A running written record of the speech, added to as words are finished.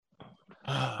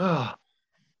Oh,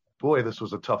 boy, this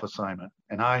was a tough assignment,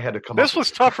 and I had to come. This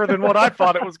was tougher than what I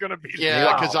thought it was going to be.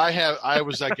 Yeah, because I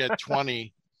was like at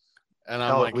 20, and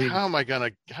I'm like, how am I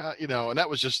gonna, and that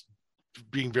was just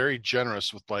being very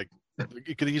generous with like,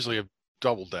 you could easily have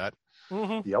doubled that.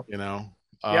 Yep.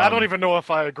 I don't even know if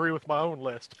I agree with my own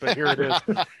list, but here it is.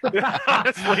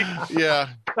 Honestly. Yeah.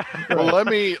 Well, let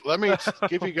me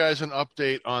give you guys an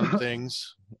update on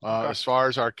things as far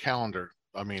as our calendar.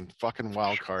 I mean, fucking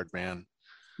wild card, man.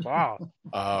 Wow.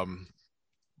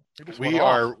 We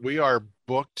are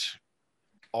booked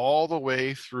all the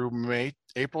way through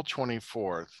April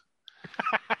 24th.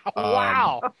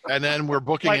 Wow. And then we're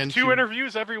booking like into 2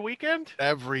 interviews every weekend?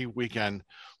 Every weekend.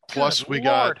 Plus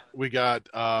we're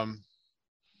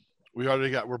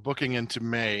booking into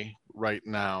May right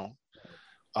now.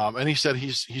 And he said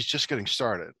he's just getting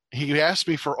started. He asked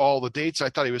me for all the dates. I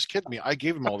thought he was kidding me. I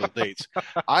gave him all the dates.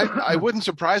 I wouldn't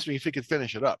surprise me if he could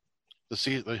finish it up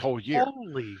the whole year.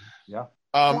 Holy. Yeah.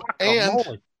 And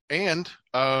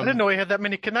I I didn't know he had that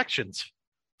many connections.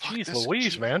 Jeez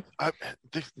Louise, man.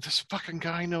 This fucking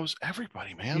guy knows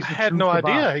everybody, man. I had no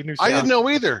idea he knew. I didn't know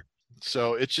either.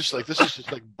 So it's just like, this is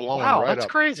just like blowing right up. Wow, that's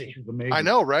crazy. I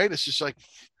know, right? It's just like,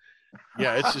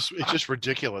 yeah, it's just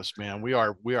ridiculous, man. We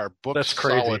are booked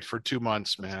solid for 2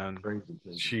 months, man.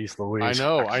 Jeez Louise.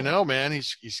 I know, man.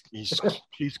 He's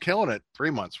killing it.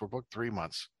 3 months. We're booked 3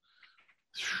 months.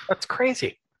 That's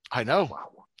crazy. I know. Wow.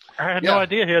 I had no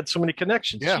idea he had so many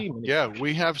connections. Yeah,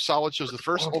 we have solid shows. The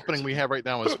first opening we have right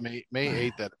now is May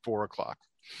 8th at 4:00.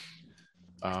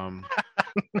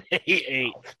 May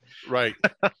 8th. Right.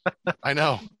 I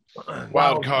know.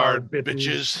 Wild card,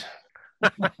 bitches.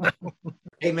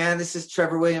 Hey, man, this is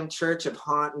Trevor William Church of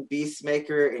Haunt and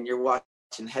Beastmaker, and you're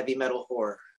watching Heavy Metal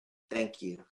Horror. Thank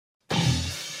you.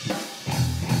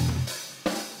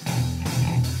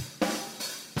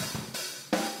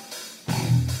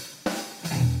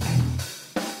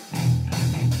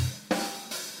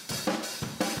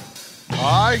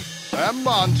 I am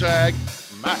Montag,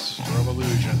 master of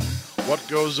illusion. What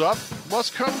goes up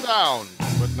must come down,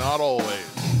 but not always.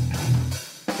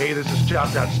 Hey, this is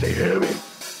Chop Top. Stay heavy.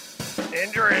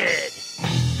 And dread.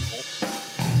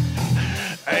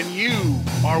 And you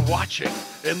are watching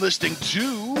and listening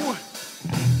to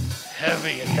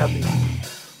Heavy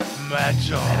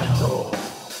Metal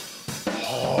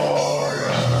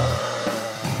Horror.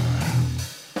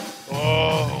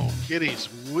 Oh, kiddies,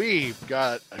 we've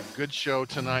got a good show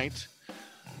tonight.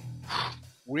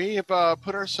 We've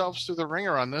put ourselves through the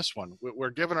ringer on this one. We're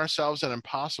giving ourselves an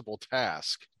impossible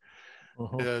task.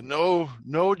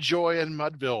 No joy in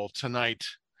Mudville tonight,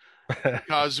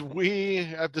 because we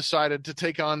have decided to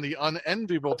take on the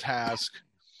unenviable task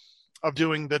of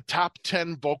doing the top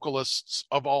 10 vocalists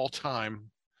of all time.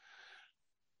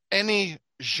 Any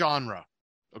genre,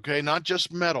 okay? Not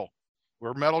just metal.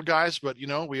 We're metal guys, but,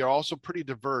 we are also pretty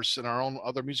diverse in our own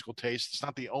other musical tastes. It's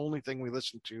not the only thing we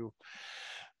listen to.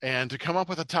 And to come up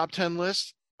with a top 10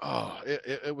 list,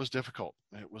 it was difficult.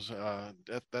 It was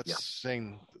that's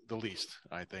saying the least,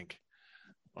 I think.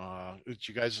 Did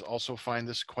you guys also find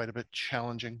this quite a bit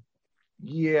challenging?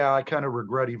 Yeah, I kind of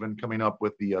regret even coming up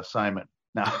with the assignment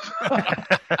now,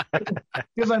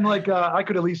 because I'm like, I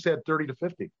could at least add 30 to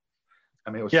 50. I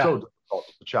mean, it was so difficult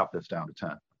to chop this down to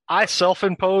 10. I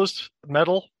self-imposed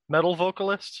metal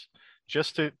vocalists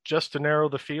just to narrow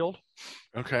the field.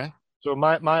 Okay. So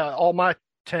all my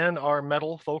 10 are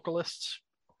metal vocalists.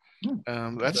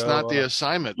 That's not the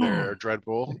assignment there,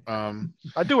 Dreadbull.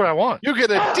 I do what I want. You get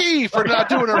a D for not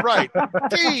doing it right.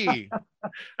 D.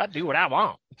 I do what I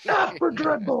want. For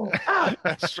Dreadbull.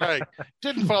 That's right.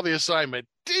 Didn't follow the assignment.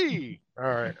 D. All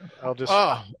right. I'll just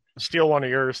steal one of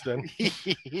yours then.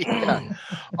 Yeah.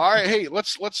 All right. Hey,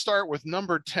 let's start with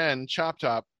number 10, Chop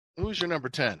Top. Who's your number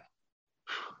 10?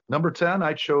 Number 10,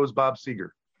 I chose Bob Seger.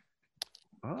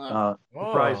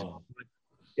 Surprising.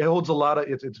 It holds a lot of,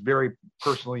 it's very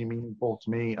personally meaningful to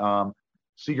me.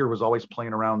 Seger was always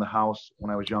playing around the house when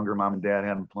I was younger. Mom and Dad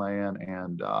had him playing,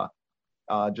 and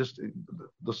just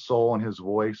the soul in his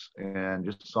voice, and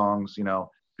just songs,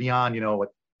 beyond,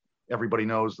 what everybody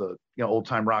knows, the old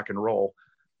time rock and roll.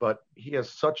 But he has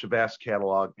such a vast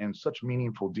catalog and such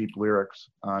meaningful, deep lyrics.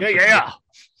 Yeah.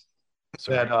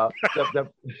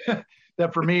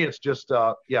 That for me, it's just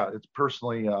it's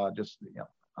personally just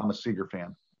I'm a Seger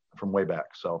fan from way back.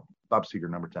 So Bob Seger,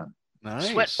 number 10.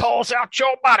 Nice. Sweat pulls out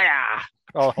your body.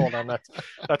 Oh, hold on,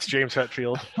 that's James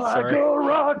Hetfield. Sorry. I go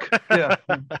rock.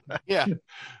 Yeah.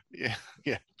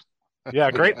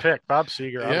 Great pick, Bob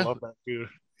Seger. I love that dude.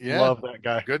 Yeah, love that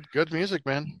guy. Good music,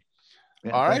 man.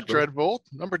 Yeah, all right, Dreadbolt,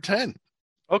 number 10.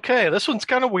 Okay, this one's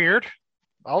kind of weird.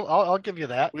 I'll give you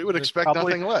that. We would It's expect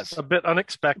probably nothing less. a bit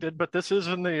unexpected, but this is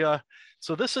in the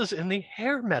this is in the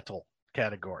hair metal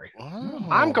category. Oh.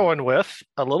 I'm going with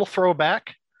a little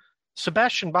throwback,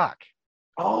 Sebastian Bach.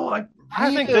 Oh,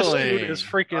 I think this Really? dude is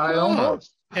freaking. I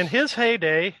almost In his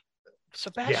heyday,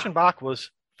 Sebastian Bach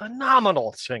was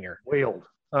phenomenal singer. wailed.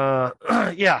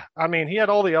 Yeah, I mean, he had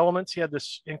all the elements. He had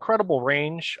this incredible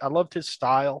range. I loved his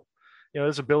style.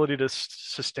 His ability to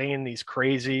sustain these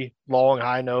crazy long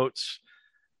high notes.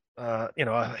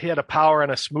 He had a power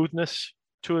and a smoothness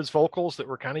to his vocals that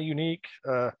were kind of unique.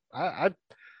 I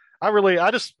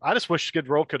just wish Skid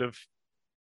Row could have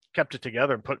kept it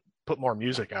together and put more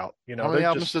music out. How many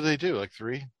albums did they do? Like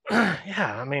 3?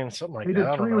 Yeah, I mean, something like They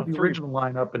that. did 3 with the original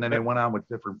lineup, and then they went on with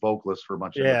different vocalists for a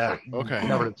bunch of Yeah. it. Okay.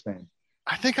 Never the same.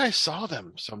 I think I saw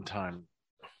them sometime.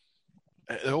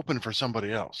 It opened for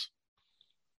somebody else.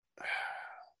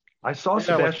 I saw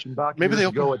Sebastian Bach maybe years they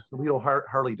ago at Toledo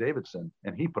Harley Davidson,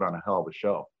 and he put on a hell of a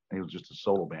show. And he was just a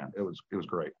solo band. It was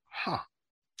great. Huh.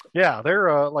 Yeah,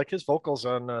 they're like his vocals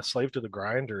on "Slave to the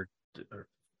Grind" are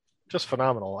just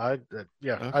phenomenal.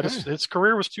 His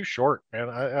career was too short, man.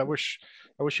 I wish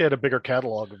he had a bigger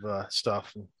catalog of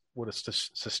stuff and would have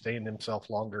sustained himself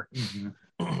longer.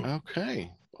 Mm-hmm.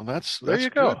 Okay. Well, that's There you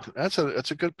good. go. That's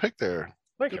a good pick there.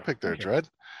 Thank Good you. pick there, Thank you.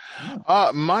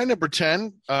 Dread. My number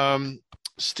 10,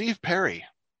 Steve Perry.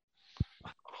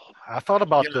 I thought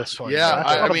about this one. Yeah,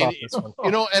 I I mean, about this one.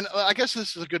 And I guess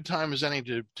this is a good time as any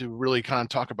to really kind of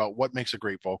talk about what makes a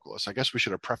great vocalist. I guess we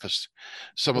should have prefaced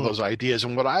some of those ideas.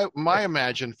 And what I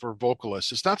imagine for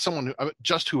vocalists is not someone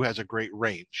who has a great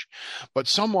range, but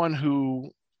someone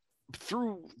who,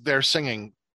 through their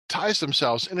singing, ties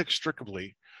themselves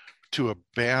inextricably to a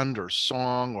band or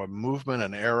song or movement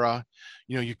and era.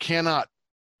 You cannot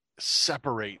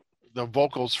separate the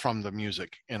vocals from the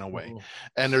music in a way.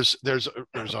 And there's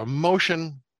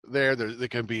emotion there. They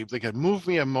can move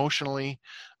me emotionally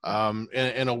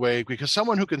in a way, because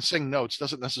someone who can sing notes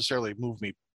doesn't necessarily move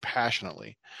me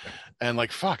passionately. And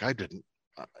like, fuck, I didn't,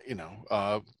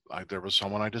 there was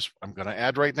someone I'm going to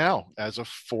add right now as a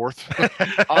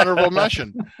 4th honorable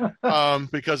mention,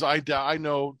 because I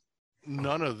know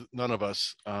none of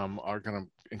us are going to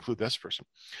include this person.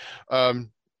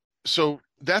 So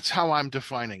that's how I'm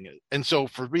defining it. And so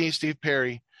for me, Steve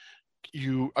Perry,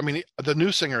 the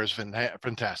new singer is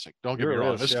fantastic. Don't get me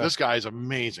wrong. This guy is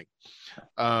amazing.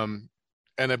 And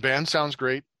the band sounds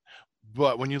great.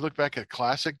 But when you look back at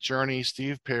classic Journey,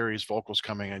 Steve Perry's vocals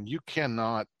coming in, you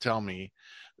cannot tell me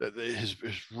that his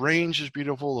range is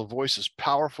beautiful. The voice is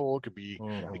powerful. It could be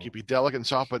delicate and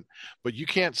soft, but you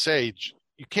can't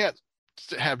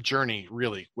have Journey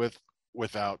really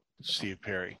without Steve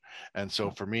Perry. And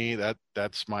so for me,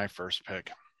 that's my first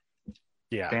pick.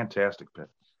 Yeah. Fantastic pick.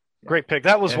 Great pick.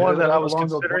 That was one that I was along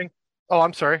considering. Oh,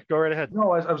 I'm sorry. Go right ahead.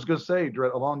 No, I was going to say,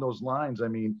 Dred, along those lines, I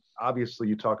mean, obviously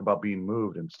you talk about being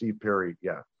moved, and Steve Perry,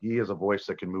 he has a voice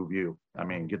that can move you. I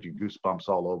mean, get you goosebumps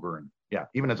all over. And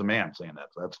even as a man saying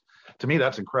that, to me,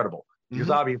 that's incredible. Because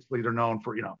obviously they're known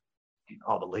for,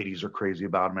 all the ladies are crazy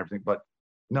about him, everything. But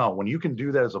no, when you can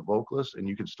do that as a vocalist and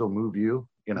you can still move you,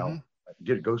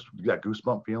 get that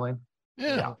goosebump feeling.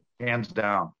 Yeah, hands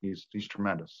down, he's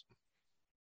tremendous.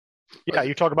 Yeah,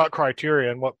 you talk about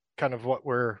criteria and what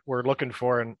we're looking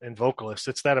for in vocalists.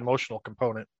 It's that emotional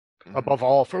component above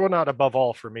all. Not above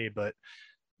all for me, but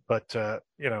the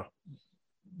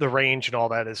range and all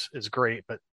that is great.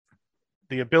 But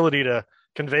the ability to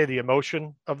convey the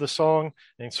emotion of the song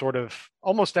and sort of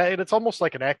it's almost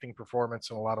like an acting performance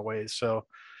in a lot of ways. So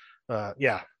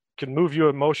can move you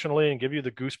emotionally and give you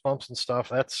the goosebumps and stuff.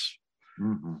 That's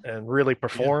and really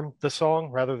perform the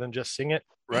song rather than just sing it.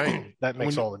 Right. That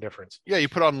makes all the difference. Yeah, you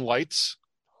put on lights.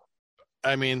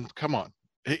 I mean, come on.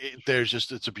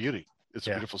 It's a beauty. It's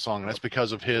a beautiful song. And that's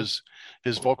because of his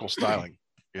vocal styling,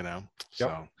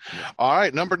 So, all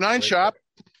right. Number 9, Shop.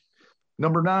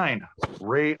 Number 9,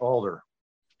 Ray Alder,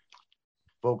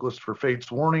 vocalist for Fate's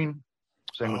Warning,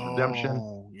 sang with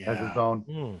Redemption, has his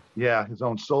own, his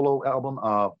own solo album,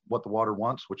 What the Water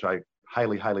Wants, which I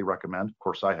highly, highly recommend. Of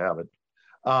course, I have it.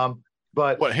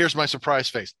 But here's my surprise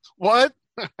face. What?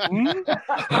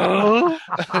 No,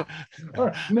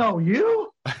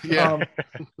 you? Yeah.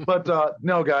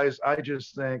 No, guys, I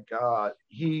just think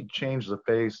he changed the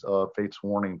face of Fate's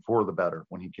Warning for the better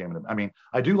when he came in. I mean,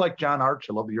 I do like John Arch.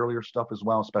 I love the earlier stuff as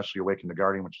well, especially Awaken the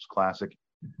Guardian, which is classic.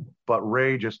 But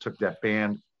Ray just took that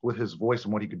band with his voice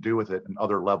and what he could do with it in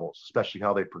other levels, especially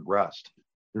how they progressed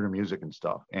through the music and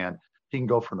stuff. And he can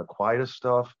go from the quietest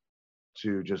stuff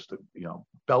to just,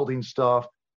 belting stuff,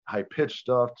 high pitched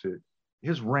stuff to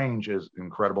his range is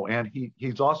incredible, and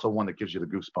he's also one that gives you the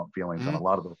goosebump feelings on a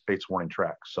lot of the Fates Warning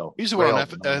tracks. So he's the one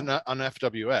on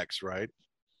FWX, right?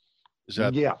 Is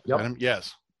that yeah? Yep. Him?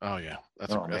 Yes. Oh yeah,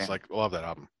 that's like I love that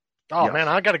album. Oh man,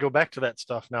 I got to go back to that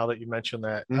stuff now that you mentioned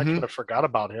that. I kind of forgot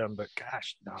about him, but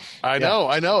gosh, no. I know.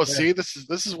 Yeah. See, this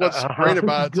is what's great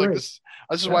about it. It's like this.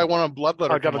 This is why I want a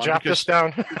Bloodletter. I got to jot this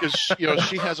down because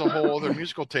she has a whole other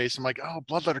musical taste. I'm like, oh,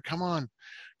 Bloodletter, come on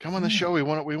the show. We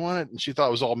want it. And she thought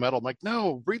it was all metal. I'm like,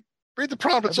 no, read the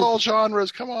prompt. It's all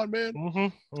genres. Come on,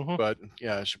 man. But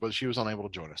yeah, she was unable to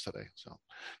join us today. So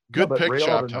good pick,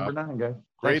 Shop Top. Number 9, guy.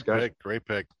 Great pick. Great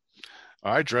pick.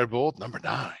 All right, Dreadbull, number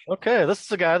 9. Okay, this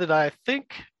is a guy that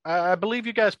I believe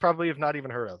you guys probably have not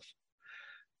even heard of.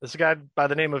 This is a guy by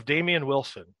the name of Damian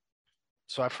Wilson.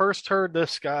 So I first heard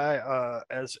this guy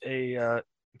as a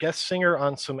guest singer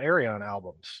on some Arion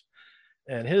albums,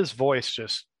 and his voice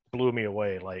just blew me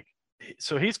away.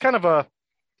 So he's kind of a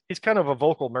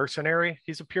vocal mercenary.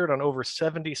 He's appeared on over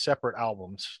 70 separate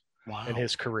albums in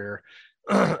his career.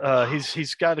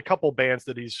 He's got a couple bands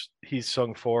that he's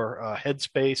sung for,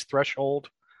 Headspace, Threshold.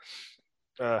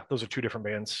 Those are 2 different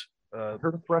bands.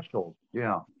 Heard of Threshold?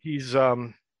 Yeah. He's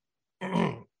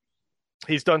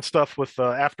he's done stuff with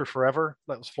After Forever.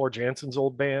 That was Floor Jansen's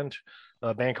old band.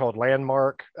 A band called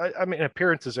Landmark. I mean,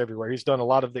 appearances everywhere. He's done a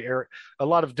lot of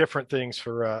different things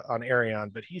for on Arion.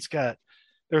 But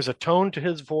there's a tone to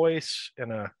his voice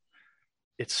and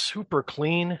it's super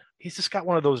clean. He's just got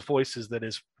one of those voices that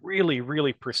is really,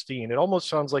 really pristine. It almost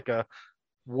sounds like a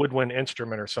woodwind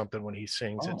instrument or something when he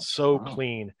sings. It's so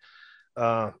clean.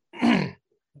 Probably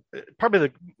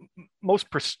the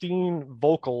most pristine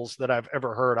vocals that I've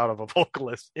ever heard out of a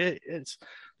vocalist. There's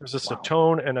just a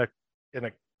tone and a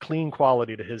clean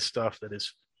quality to his stuff that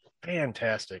is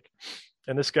fantastic.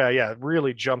 And this guy,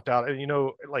 really jumped out.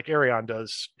 And, like Arion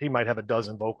does, he might have a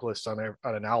dozen vocalists on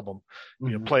an album,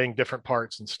 playing different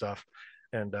parts and stuff.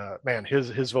 And man,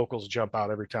 his vocals jump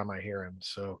out every time I hear him.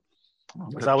 So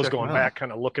as I was going back,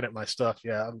 kind of looking at my stuff,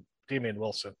 I'm Damian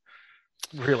Wilson.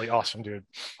 Really awesome, dude.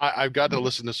 I've got to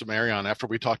listen to some Arion after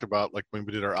we talked about, like, when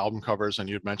we did our album covers and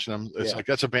you'd mentioned them. It's like,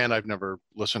 that's a band I've never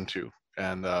listened to.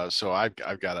 And so I've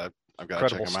got to check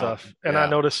them stuff. out. And I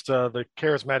noticed the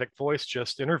charismatic voice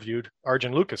just interviewed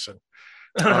Arjen Lucassen,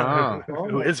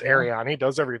 who is Arion. He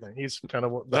does everything. He's kind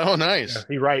of nice.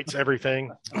 He writes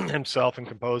everything himself and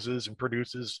composes and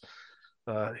produces.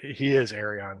 He is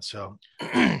Arion. So,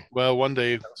 well, one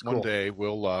day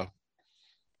we'll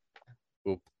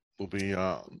be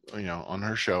on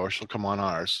her show, or she'll come on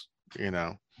ours.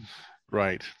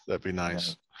 Right? That'd be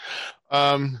nice.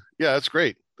 Yeah, that's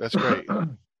great. That's great.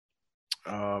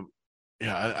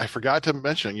 I forgot to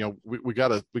mention, we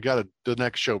gotta the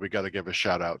next show we gotta give a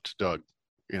shout out to Doug,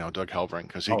 Doug Helvering,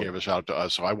 because he gave a shout out to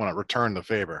us. So I want to return the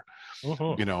favor.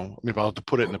 Maybe I'll have to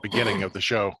put it in the beginning of the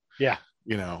show. Yeah.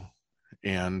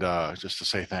 And just to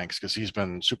say thanks, because he's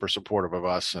been super supportive of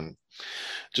us and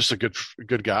just a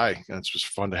good guy. And it's just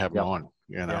fun to have him on.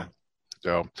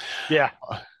 So yeah.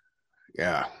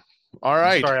 All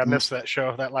right. Sorry, I missed that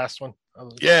show, that last one.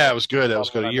 It was good. That was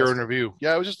good. A year in review.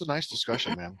 Yeah, it was just a nice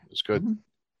discussion, man. It was good.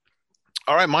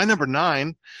 All right, my number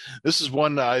 9. This is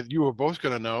one you were both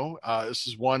going to know. This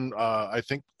is one I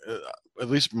think at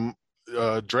least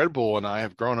Dreadbull and I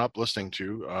have grown up listening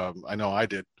to. I know I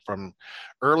did from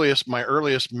my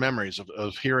earliest memories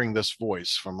of hearing this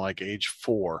voice from like age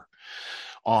 4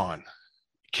 on.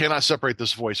 Cannot separate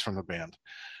this voice from the band.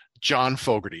 John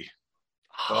Fogerty.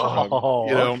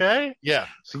 Okay. Yeah.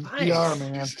 CCR,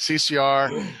 man.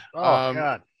 CCR.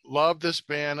 God. Love this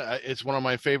band. It's one of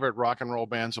my favorite rock and roll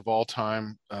bands of all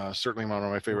time. Certainly one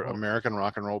of my favorite American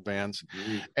rock and roll bands.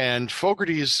 And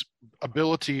Fogerty's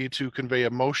ability to convey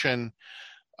emotion,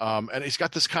 and he's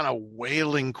got this kind of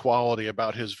wailing quality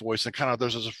about his voice, and kind of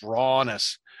there's this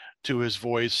rawness to his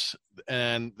voice,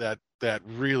 and that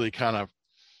really kind of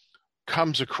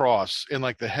comes across in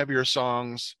like the heavier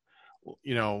songs.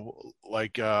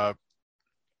 Like we'll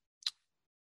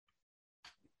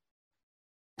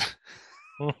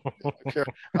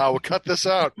cut this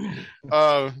out.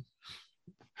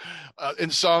 In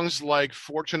songs like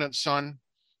Fortunate Son,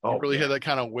 you really hear that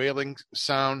kind of wailing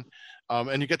sound.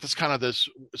 And you get this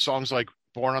songs like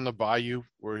Born on the Bayou,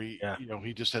 where he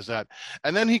just has that.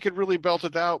 And then he could really belt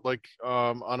it out like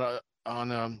on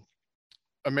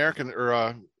American or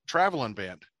a traveling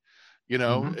band.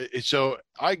 So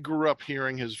I grew up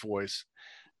hearing his voice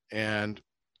and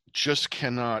just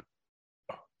cannot,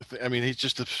 he's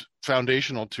just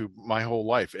foundational to my whole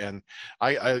life. And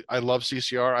I love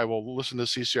CCR. I will listen to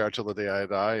CCR till the day I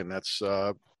die. And that's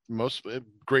most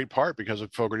great part because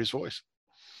of Fogerty's voice.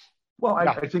 Well,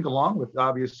 I think along with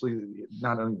obviously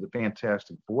not only the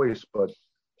fantastic voice, but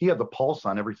he had the pulse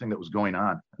on everything that was going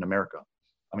on in America.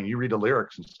 I mean, you read the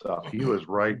lyrics and stuff. He was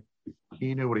right.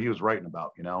 He knew what he was writing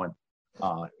about, and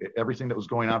everything that was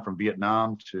going on from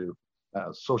Vietnam to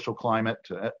social climate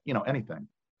to anything.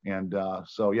 And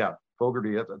so yeah,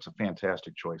 Fogerty, that's a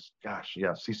fantastic choice. Gosh,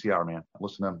 yeah, CCR, man, I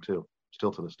listen to them too,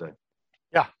 still to this day.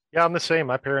 Yeah, I'm the same.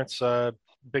 My parents,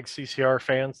 big CCR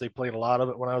fans. They played a lot of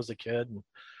it when I was a kid. And,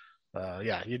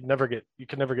 you can never get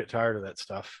tired of that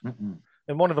stuff. Mm-mm.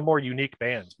 And one of the more unique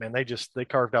bands, man. They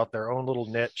carved out their own little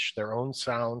niche, their own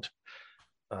sound.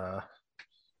 Man,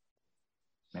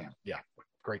 yeah,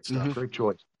 great stuff. Mm-hmm. Great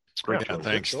choice. Great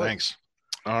choice. Thanks.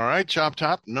 All right, Chop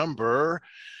Top number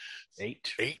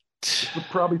 8. This would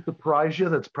probably surprise you.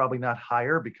 That's probably not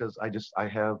higher because I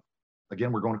have,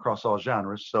 again, we're going across all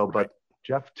genres. So, but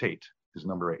Jeff Tate is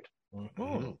number 8.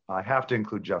 Mm-hmm. I have to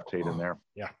include Jeff Tate in there.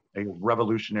 Yeah. A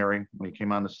revolutionary when he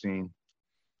came on the scene.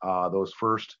 Those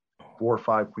first 4 or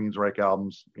 5 Queensryche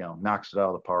albums, knocks it out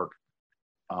of the park.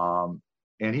 And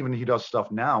even he does stuff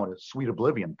now in his Sweet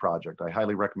Oblivion project. I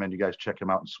highly recommend you guys check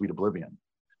him out in Sweet Oblivion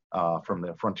from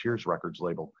the Frontiers Records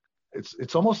label.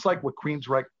 It's almost like what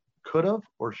Queensryche could have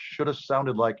or should have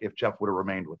sounded like if Jeff would have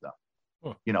remained with them.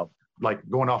 Like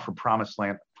going off from Promised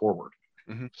Land forward.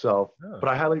 Mm-hmm. So, but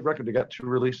I highly recommend. They got 2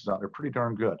 releases out. They're pretty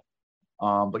darn good.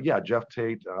 But yeah, Jeff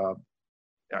Tate,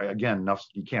 again,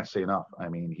 you can't say enough. I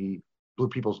mean, he blew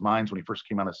people's minds when he first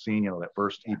came on the scene, that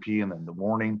first EP and then The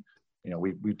Warning.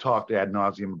 We talked ad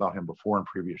nauseum about him before in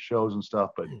previous shows and stuff,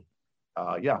 but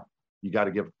you got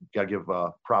to give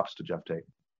props to Jeff Tate.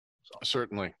 So.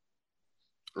 Certainly.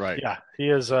 Right. Yeah, he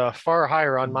is far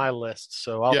higher on my list,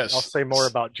 so I'll say more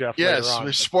about Jeff later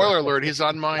on. Spoiler alert, he's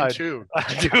on mine too.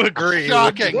 I do agree.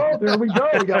 Shocking. Well, there we go.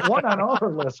 We got one on our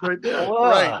list right there.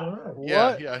 Right.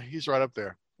 Yeah, he's right up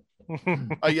there.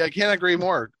 I can't agree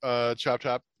more, Chop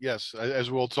Top. Yes,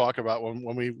 as we'll talk about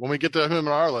when we get to him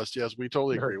on our list. Yes, we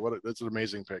totally agree. That's an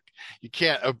amazing pick. You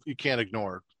can't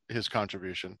ignore his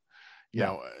contribution.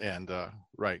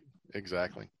 Right,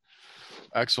 exactly.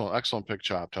 Excellent pick,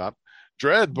 Chop Top.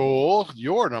 Dreadbull,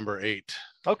 you're number 8.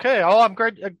 Okay. Oh, I'm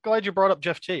glad you brought up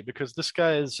Jeff Tate because this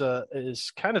guy is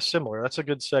kind of similar. That's a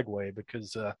good segue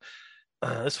because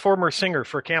this former singer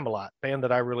for Camelot, band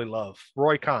that I really love,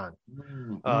 Roy Khan.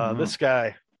 This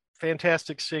guy,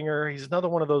 fantastic singer. He's another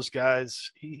one of those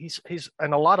guys. He's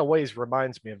in a lot of ways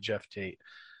reminds me of Jeff Tate.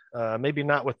 Maybe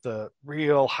not with the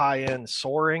real high-end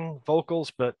soaring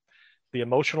vocals, but the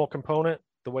emotional component,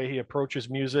 the way he approaches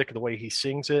music, the way he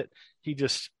sings it, he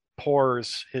just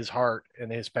pours his heart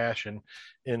and his passion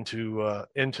into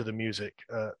the music.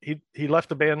 He left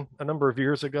the band a number of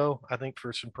years ago, I think,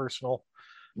 for some personal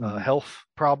health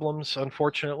problems.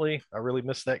 Unfortunately, I really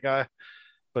miss that guy.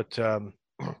 But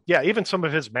even some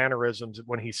of his mannerisms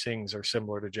when he sings are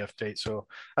similar to Jeff Tate. So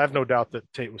I have no doubt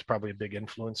that Tate was probably a big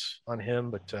influence on him.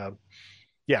 But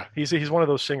he's one of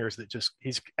those singers that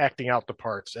he's acting out the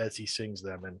parts as he sings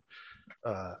them. And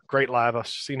great live. I've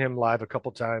seen him live a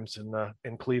couple times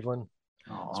in Cleveland.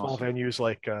 Small venues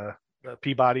like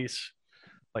Peabody's,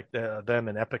 like them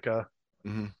and Epica.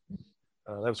 Mm-hmm.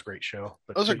 That was a great show.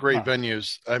 But those are great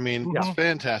venues. I mean,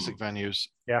 fantastic venues.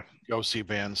 Yeah, go see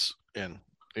bands in.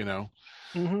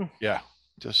 Mm-hmm. Yeah,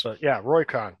 Roy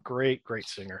Khan, great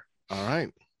singer. All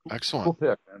right. Excellent. Cool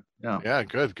pick, man. Yeah,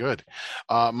 good.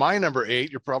 My number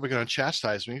 8, you're probably going to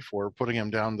chastise me for putting him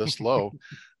down this low.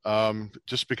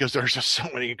 Just because there's just so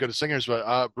many good singers,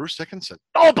 but Bruce Dickinson.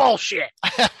 Oh, bullshit.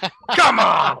 Come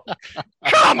on.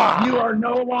 You are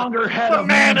no longer head of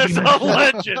man is a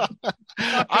legend.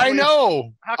 I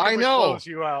know. We close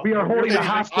you out? We are holding a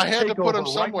hostage. I had to put him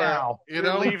somewhere. Right,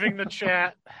 You're leaving the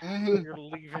chat. You're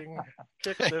leaving.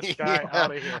 Kick this guy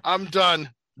out of here. I'm done.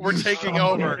 We're taking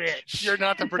over. You're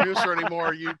not the producer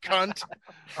anymore, you cunt.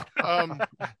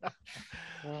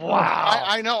 Wow.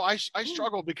 I know. I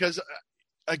struggle because,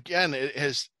 again, it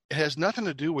has nothing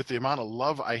to do with the amount of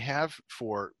love I have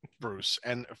for Bruce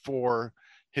and for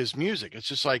his music. It's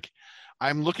just like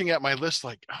I'm looking at my list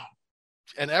like,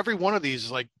 and every one of these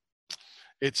is like,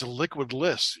 it's a liquid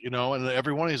list, and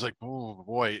every one of these is like, oh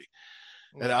boy.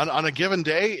 And on a given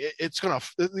day,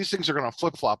 these things are gonna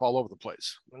flip flop all over the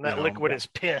place. And that liquid is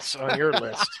piss on your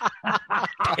list.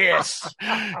 Piss.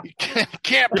 You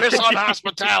can't piss on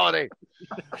hospitality.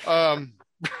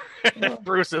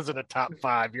 Bruce isn't a top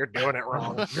 5. You're doing it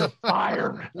wrong. You're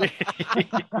fired.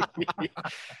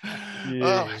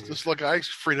 Just look, I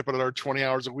freed up another 20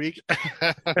 hours a week.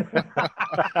 I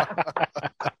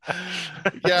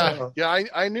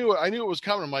knew it was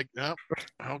coming. I'm like,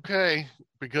 okay.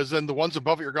 because then the ones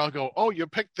above it, you're going to go, oh, you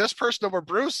picked this person over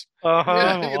Bruce?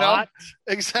 Uh-huh. You know?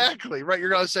 Exactly, right? You're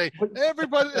going to say,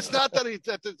 everybody, it's not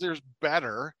that there's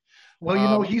better. Well, you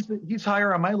know, he's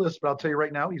higher on my list, but I'll tell you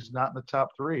right now, he's not in the top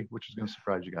 3, which is going to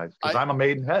surprise you guys. Because I'm a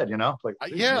Maidenhead, you know? Like,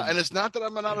 and it's not that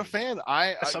I'm not a fan.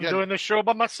 I'm doing this show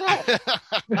by myself.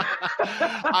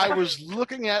 I was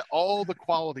looking at all the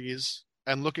qualities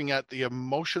and looking at the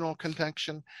emotional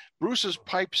connection. Bruce's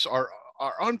pipes are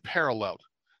unparalleled.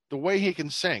 The way he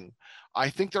can sing. I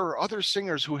think there are other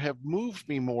singers who have moved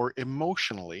me more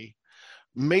emotionally.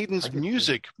 Maiden's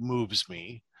music moves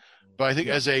me. But I think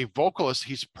as a vocalist,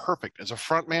 he's perfect. As a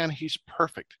frontman, he's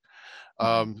perfect.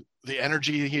 The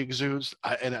energy he exudes,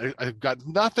 I've got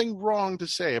nothing wrong to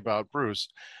say about Bruce.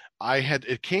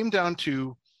 It came down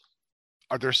to,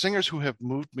 are there singers who have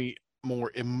moved me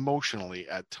more emotionally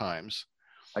at times?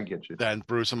 I get you. Than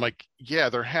Bruce. I'm like, yeah,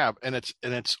 there have, and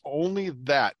it's only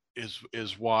that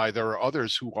is why there are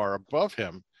others who are above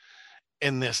him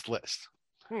in this list.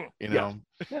 You know,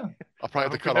 I'll probably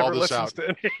have to cut all this out.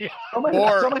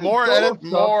 More edit,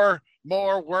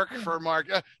 more work for Mark.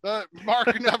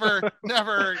 Mark never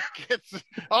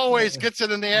always gets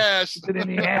it in the ass.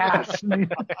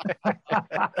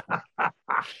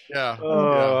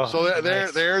 Yeah. So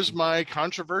there's my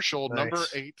controversial number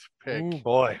 8 pick. Ooh,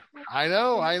 boy. I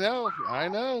know.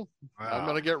 Wow. I'm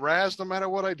gonna get razzed no matter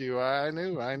what I do. I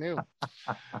knew.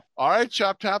 All right,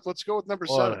 Chop Top. Let's go with number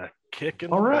 7. Kick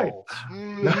in all the right.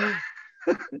 balls.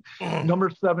 Number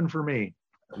 7 for me,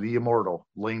 the immortal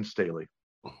Lane Staley,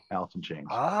 Alice in Chains.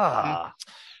 Talk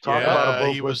about a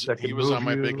he vocalist that can was move on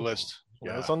my you. big list.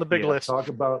 Yeah, it's on the big list. Talk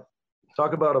about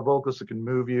a vocalist that can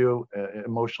move you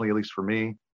emotionally, at least for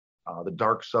me. The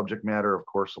dark subject matter, of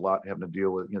course, a lot having to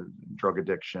deal with drug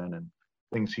addiction and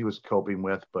things he was coping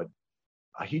with, but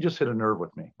he just hit a nerve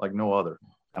with me like no other.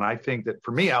 And I think that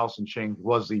for me, Alice in Chains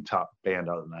was the top band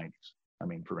out of the 90s. I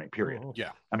mean, for me, period.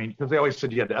 Yeah. I mean, because they always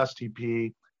said you had the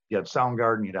STP, you had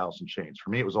Soundgarden, you had Alice in Chains.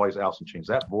 For me, it was always Alice in Chains.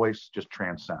 That voice just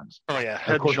transcends. Oh yeah,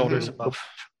 head and shoulders above.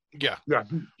 Yeah.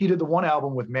 He did the one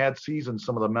album with Mad Season,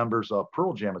 some of the members of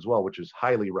Pearl Jam as well, which is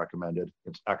highly recommended.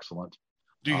 It's excellent.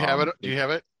 Do you have it?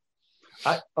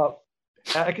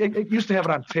 I used to have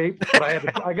it on tape, but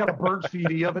I got a burnt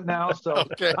CD of it now, so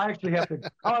okay. I'll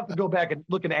have to go back and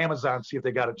look in Amazon and see if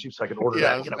they got it cheap so I can order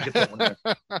that. Get that one in.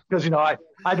 Because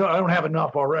I don't have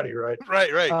enough already, right?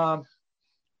 Right.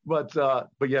 But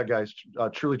yeah, guys,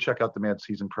 truly check out the Mad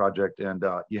Season project, and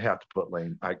you have to put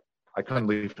Lane. I couldn't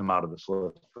leave him out of this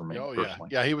list for me. Oh personally.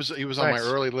 Yeah. He was on my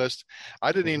early list.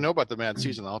 I didn't even know about the Mad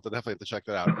Season. I'll definitely have to check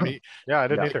that out. I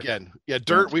didn't either. Again,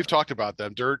 Dirt. We've talked about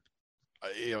them. Dirt,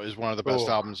 is one of the best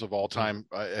albums of all time,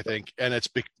 I think. And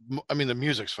the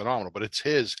music's phenomenal, but it's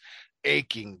his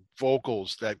aching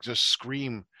vocals that just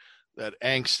scream that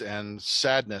angst and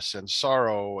sadness and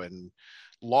sorrow and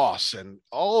loss and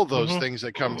all those things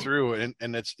that come through.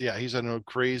 And it's, he's a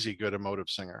crazy good emotive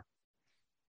singer.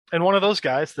 And one of those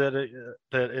guys that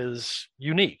is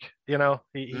unique, he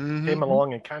came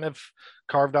along and kind of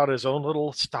carved out his own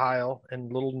little style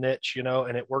and little niche,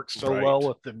 and it works so well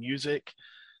with the music.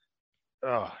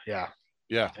 Oh yeah.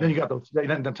 Then you got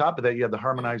then on top of that, you had the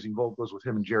harmonizing vocals with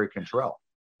him and Jerry Cantrell,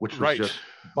 which was just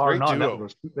bar none.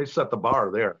 They set the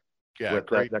bar there. Yeah, with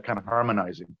that kind of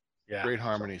harmonizing. Yeah, great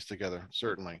harmonies together,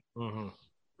 certainly. Mm-hmm.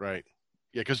 Right.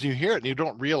 Yeah, because you hear it and you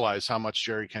don't realize how much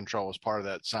Jerry Cantrell was part of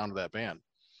that sound of that band.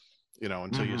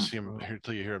 Until you see him,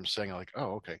 until you hear him sing, like,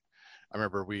 oh, okay. I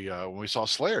remember when we saw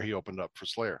Slayer, he opened up for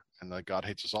Slayer and the God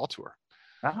Hates Us All tour.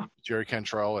 Jerry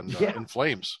Cantrell and In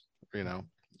Flames. Yeah.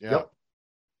 Yep.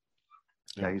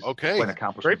 Yeah, okay.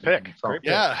 Great pick.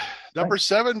 Yeah. Number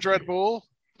 7, Dreadbull.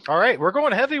 All right, we're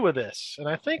going heavy with this, and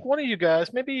I think one of you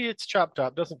guys, maybe it's Chop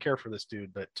Top, doesn't care for this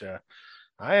dude, but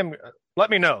I am. Let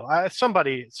me know.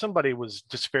 Somebody was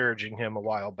disparaging him a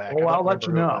while back. Oh, I'll let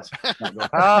you know.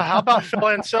 How about Phil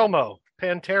Anselmo,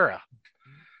 Pantera?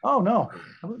 Oh no.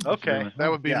 Okay, that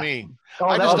would be me. Oh,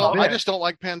 I just don't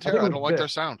like Pantera. I don't like their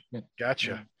sound.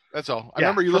 Gotcha. That's all. I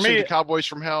remember you listening to Cowboys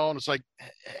from Hell, and it's like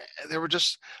they were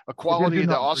just a quality,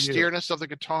 the austereness of the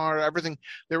guitar, everything.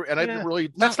 I didn't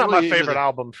really. That's not my favorite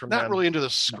album from them. Not really into the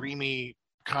screamy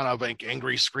kind of like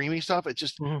angry, screamy stuff. It's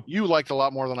just you liked a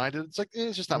lot more than I did. It's like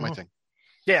it's just not my thing.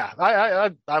 Yeah,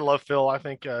 I love Phil. I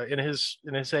think in his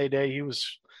heyday, he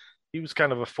was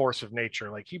kind of a force of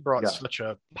nature. Like he brought such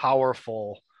a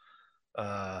powerful,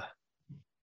 raw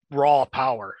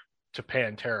power to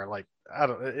Pantera. Like.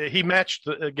 He matched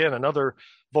another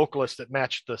vocalist that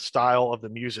matched the style of the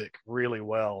music really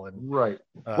well. And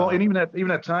and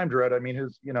even at time, Dread. I mean,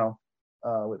 his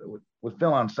with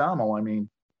Phil Anselmo. I mean,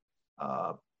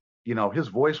 his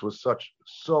voice was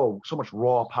so much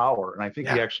raw power. And I think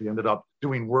he actually ended up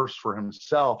doing worse for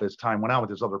himself as time went on with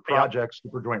his other projects,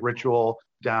 Super Joint Ritual,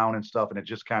 Down and stuff. And it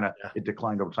just kind of, it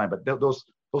declined over time. But those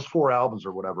 4 albums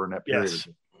or whatever in that period. Yes.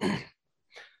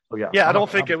 So yeah. Yeah. I don't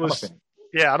think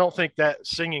that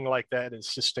singing like that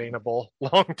is sustainable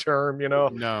long term, No.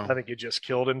 I think he just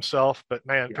killed himself. But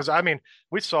man, because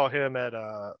we saw him at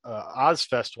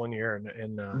Ozfest one year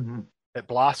in at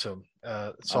Blossom.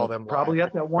 Saw them probably live.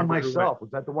 at that one myself.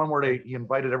 Was that the one where he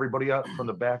invited everybody up from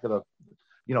the back of the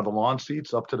the lawn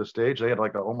seats up to the stage? They had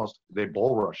like they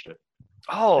bull rushed it.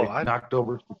 Oh, they knocked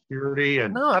over security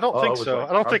and no, I don't think so. Like,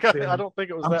 I don't think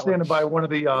it was. I'm standing by one of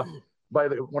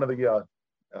the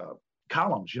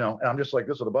columns, and I'm just like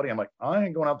this with a buddy. I'm like, I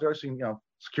ain't going out there. I seen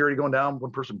security going down.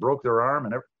 One person broke their arm,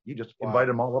 and he just invited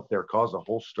them all up there, caused a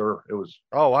whole stir. It was.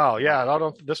 Oh wow,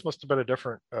 yeah. This must have been a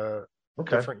different.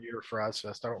 Different year for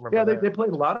Ozfest. I don't remember. Yeah, they played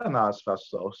a lot on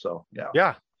Ozfest though. So yeah.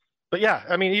 Yeah, but yeah,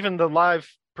 I mean, even the live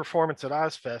performance at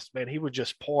Ozfest, man, he would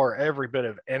just pour every bit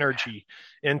of energy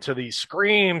into these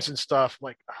screams and stuff.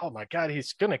 Like, oh my God,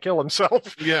 he's gonna kill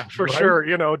himself. Yeah, for sure.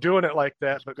 Doing it like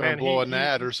that. But man, blow a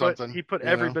gnat or something. He put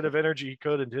every bit of energy he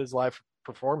could into his live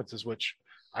performances, which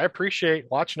I appreciate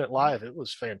watching it live. It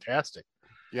was fantastic.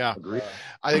 Yeah,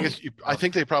 I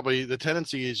think the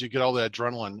tendency is you get all the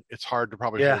adrenaline. It's hard to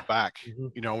probably hold back.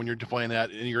 Mm-hmm. When you're playing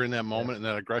that and you're in that moment and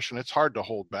that aggression, it's hard to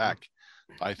hold back.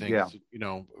 I think,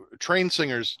 trained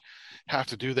singers have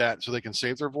to do that so they can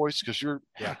save their voice. Because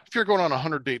if you're going on a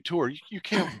 100-day tour, you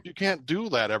can't do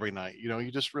that every night.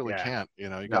 You just really can't. You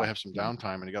got to have some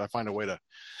downtime and you got to find a way to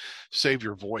save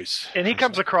your voice. And he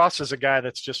comes across as a guy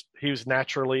that's he's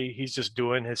just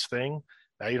doing his thing.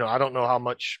 I don't know how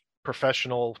much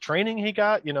professional training he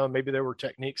got. Maybe there were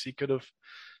techniques he could have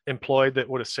employed that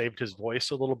would have saved his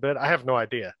voice a little bit. I have no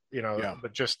idea,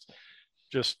 but just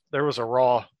there was a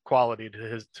raw quality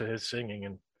to his singing,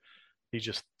 and he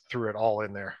just threw it all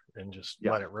in there and just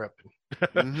let it rip.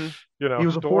 He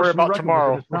was don't worry about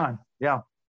tomorrow. Yeah.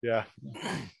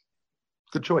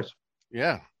 Good choice.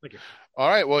 Yeah. Thank you. All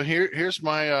right. Well, here's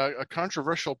my a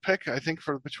controversial pick. I think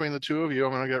between the two of you,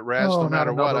 I'm going to get razzed no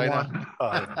matter what. I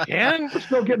know. Again, we're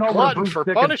still getting over for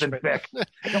punishment.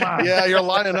 Come on. Yeah, you're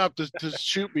lining up to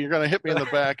shoot me. You're going to hit me in the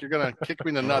back. You're going to kick me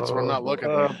in the nuts when I'm not looking.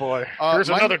 Oh boy. Here's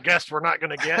another guest we're not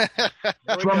going to get.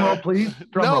 Drum roll, please.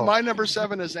 My number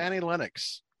 7 is Annie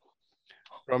Lennox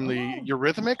from the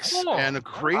Eurythmics and a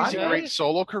crazy great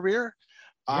solo career.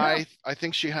 Yeah. I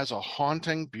think she has a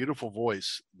haunting, beautiful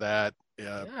voice that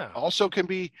also can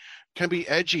be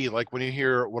edgy. Like when you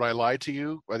hear "Would I Lie to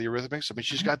You" by the Eurythmics. I mean,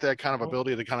 she's got that kind of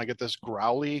ability to kind of get this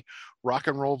growly rock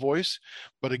and roll voice.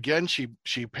 But again, she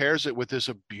pairs it with this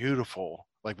beautiful,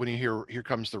 like when you hear "Here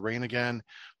Comes the Rain Again"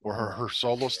 or her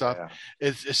solo stuff. Yeah.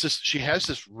 It's just she has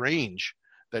this range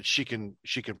that she can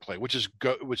play, which is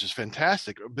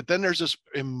fantastic. But then there's this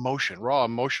raw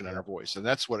emotion in her voice, and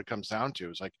that's what it comes down to.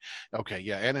 It's like, okay,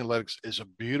 yeah, Annie Lennox is a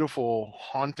beautiful,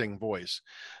 haunting voice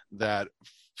that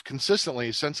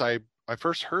consistently, since I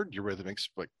first heard Eurythmics,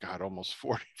 like God, almost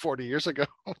 40 years ago,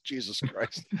 Jesus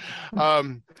Christ,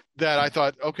 that I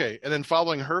thought, okay. And then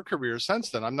following her career since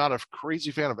then, I'm not a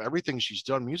crazy fan of everything she's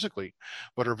done musically,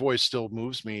 but her voice still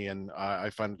moves me, and I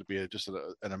find it to be just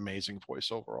an amazing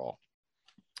voice overall.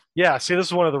 Yeah, see, this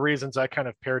is one of the reasons I kind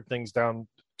of pared things down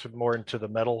to more into the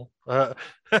metal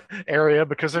area,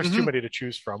 because there's too many to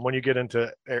choose from when you get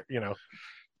into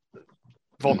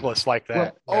vocalists like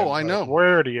that. Well, I know.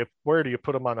 Where do you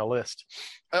put them on a list?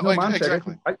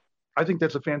 Exactly. I think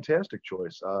that's a fantastic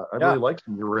choice. I really like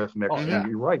the Eurythmics.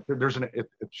 You're right. There's an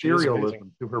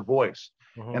etherealism to her voice,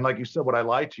 and like you said, "Would I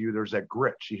Lie to You?" There's that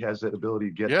grit. She has that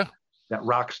ability to get that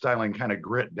rock styling kind of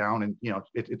grit down, and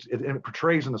it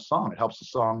portrays in the song. It helps the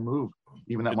song move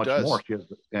even that much more. She has,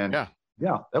 that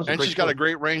was. And she's got a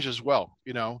great range as well.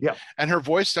 Yeah. And her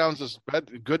voice sounds as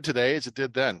good today as it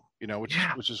did then.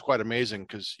 Which is quite amazing,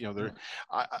 because even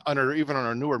on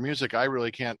our newer music, I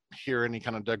really can't hear any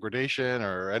kind of degradation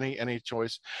or any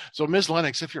choice. So Ms.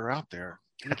 Lennox, if you're out there,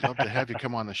 we'd love to have you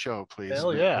come on the show, please.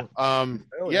 Hell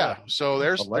yeah. So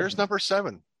there's number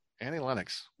 7. Annie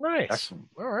Lennox. Nice. Excellent.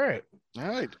 All right.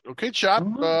 Okay, Chop.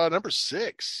 Number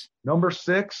 6. Number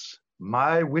 6.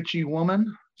 My witchy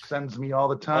woman sends me all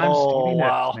the time. Oh, Stevie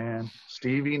wow. Nicks, man.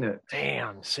 Stevie Nicks.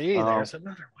 Damn. See, there's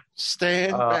another one.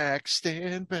 Stand back.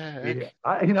 Yeah,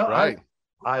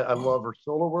 I love her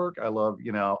solo work. I love,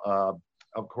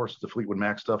 of course, the Fleetwood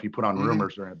Mac stuff. He put on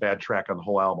Rumors during a bad track on the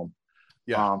whole album.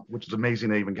 Yeah. Which is amazing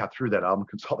they even got through that album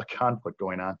because all the conflict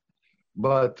going on.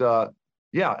 But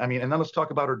and then let's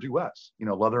talk about her duets.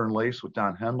 Leather and Lace with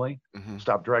Don Henley.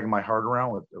 Stop Dragging My Heart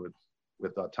Around with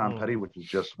with Tom Petty, which is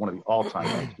just one of the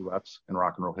all-time duets in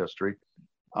rock and roll history.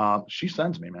 She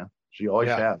sends me, man. She always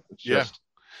has. It's just,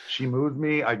 she moves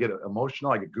me. I get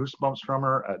emotional. I get goosebumps from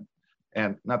her.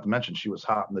 And not to mention, she was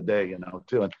hot in the day,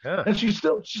 too. And she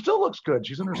still looks good.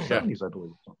 She's in her 70s, I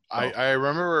believe. So. I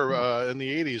remember in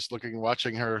the 80s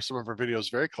watching some of her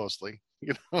videos very closely.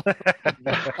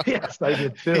 Yes, I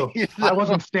did too. I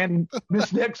wasn't standing,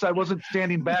 Miss Nix. I wasn't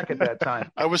standing back at that time.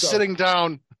 I was sitting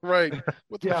down, right?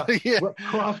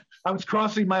 I was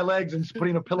crossing my legs and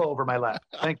putting a pillow over my lap.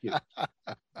 Thank you.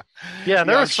 Yeah,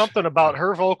 there was something about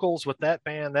her vocals with that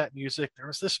band, that music. There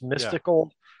was this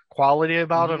mystical quality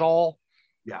about it all.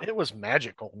 Yeah, it was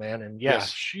magical, man. And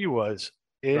she was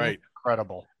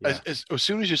incredible. Yeah. As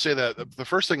soon as you say that, the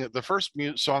first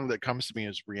song that comes to me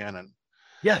is Rhiannon.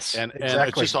 Yes, and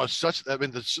exactly. it's just such. I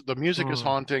mean, the music is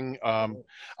haunting. I'm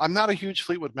not a huge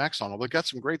Fleetwood Mac song. They've got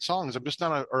some great songs. I'm just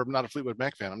not a Fleetwood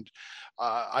Mac fan.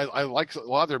 I like a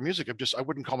lot of their music. I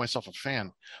wouldn't call myself a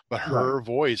fan, but her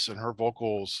voice and her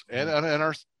vocals and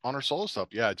her solo stuff,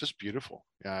 just beautiful.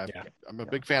 I'm a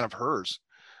big fan of hers,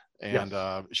 and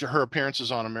her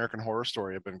appearances on American Horror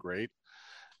Story have been great.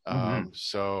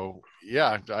 So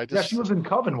she was in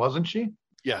Coven, wasn't she?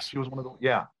 Yes, she was one of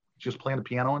the She was playing the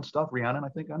piano and stuff. Rhiannon, I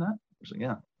think, on that. So,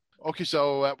 Okay,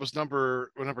 so that was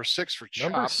number 6 for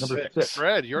Chop. Number 6.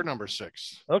 Fred, you're number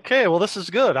 6. Okay, well, this is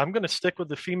good. I'm going to stick with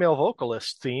the female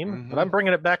vocalist theme, but I'm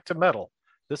bringing it back to metal.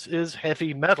 This is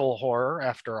heavy metal horror,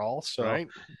 after all. So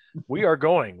we are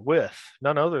going with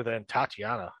none other than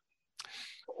Tatiana.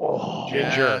 Oh,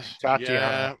 Ginger, Tatiana.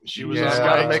 Yeah, she's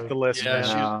got to make the list,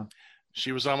 man.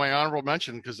 She was on my honorable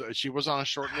mention because she was on a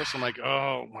short list. I'm like,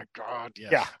 oh my god,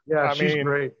 yeah. She's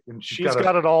great, and she's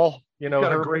got it all.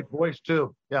 Got a great voice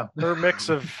too. Yeah, her mix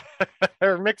of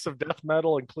death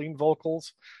metal and clean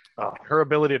vocals, her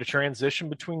ability to transition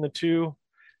between the two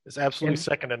is absolutely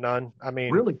second to none. I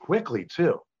mean, really quickly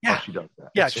too. Yeah, she does that.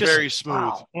 Yeah, it's just very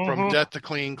smooth from death to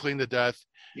clean, clean to death.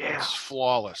 Yeah, it's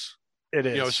flawless. It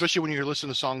is. Especially when you're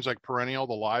listening to songs like Perennial,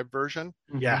 the live version.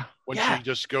 Yeah. When she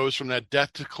just goes from that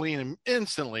death to clean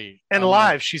instantly. And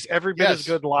live, she's every bit as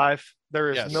good live.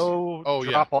 There is no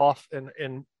drop off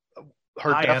in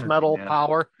her death metal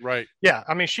power. Right. Yeah.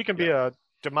 I mean, she can be a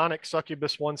demonic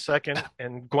succubus 1 second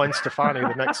and Gwen Stefani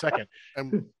the next second.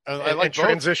 And I like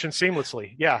transition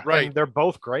seamlessly. Yeah. Right. And they're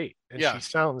both great. And she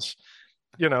sounds,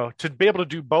 to be able to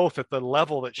do both at the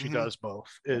level that she does both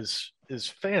is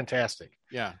fantastic.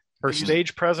 Yeah. Her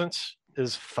stage presence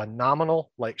is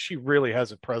phenomenal. Like, she really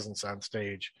has a presence on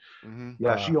stage.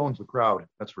 Yeah, she owns the crowd.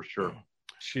 That's for sure.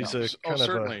 She's a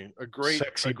great,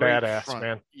 sexy badass, front.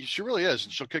 Man. She really is.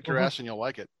 And she'll kick your ass and you'll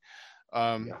like it.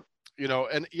 And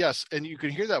you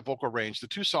can hear that vocal range. The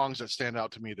two songs that stand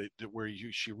out to me where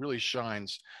she really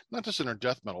shines, not just in her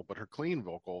death metal, but her clean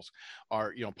vocals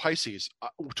are, Pisces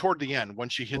toward the end when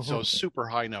she hits those super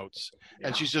high notes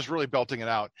and she's just really belting it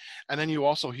out. And then you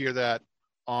also hear that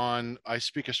on I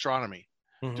Speak Astronomy,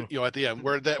 at the end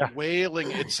where that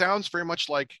wailing, it sounds very much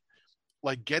like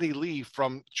Geddy Lee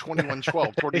from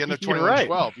 2112 toward the end of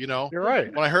 2112. You're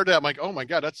right. When I heard that, I'm like, oh my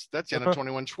god, that's the end of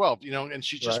 2112. And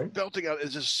she's just belting out.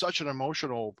 It's just such an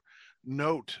emotional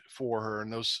note for her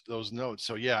and those notes.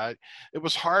 So it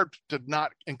was hard to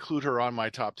not include her on my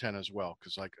top 10 as well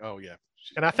because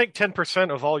and I think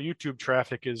 10% of all YouTube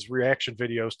traffic is reaction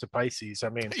videos to Pisces. I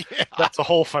mean, that's a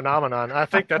whole phenomenon. I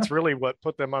think that's really what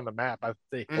put them on the map.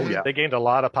 They gained a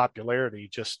lot of popularity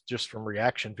just from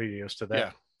reaction videos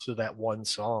to that one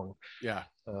song. Yeah.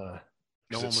 No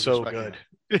one was so good.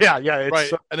 It. Yeah. It's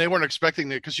right. And they weren't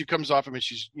expecting it because she comes off. I mean,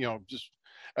 she's, just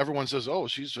everyone says, oh,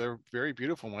 she's very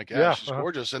beautiful. I'm like, she's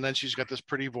gorgeous. And then she's got this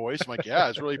pretty voice. I'm like,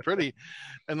 it's really pretty.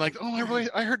 And like, oh,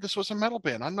 I heard this was a metal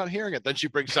band. I'm not hearing it. Then she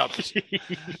breaks out this, and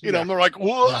they're like,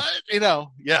 what? Is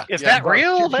that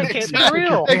real? That can't be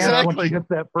real. Exactly. When you hit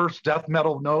that first death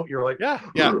metal note, you're like,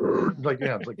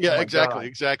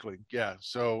 exactly. Yeah.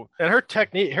 So, and her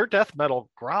technique, her death metal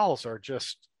growls are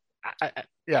just,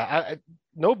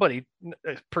 nobody,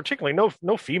 particularly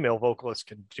no female vocalist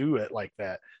can do it like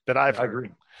that I've heard. I agree.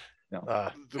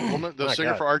 The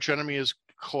singer for Arch Enemy is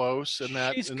close in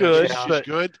that. She's good. She's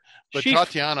good, but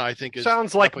Tatiana, I think,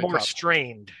 sounds like more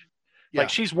strained. Like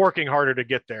she's working harder to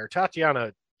get there.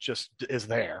 Tatiana just is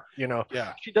there.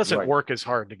 She doesn't work as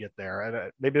hard to get there.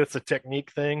 And maybe that's a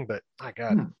technique thing, but my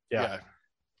God,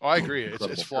 Oh, I agree.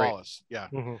 It's flawless. Yeah.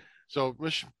 So,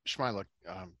 Ms. Schmeilek,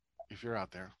 if you're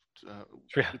out there.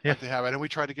 They have. I know we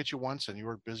tried to get you once, and you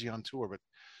were busy on tour. But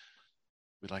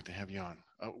we'd like to have you on.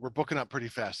 We're booking up pretty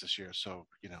fast this year, so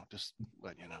just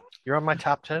let you know. You're on my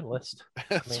top 10 list.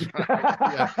 That's right.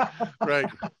 Yeah, right.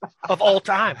 Of all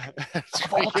time.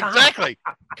 That's right. Exactly.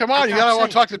 Come on, you gotta want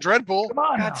to talk to Dreadbull. Come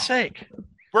on, For God's sake.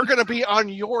 We're gonna be on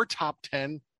your top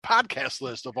 10 podcast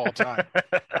list of all time.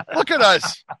 Look at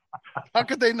us. How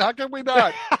could we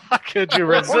not? How could you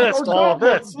resist all of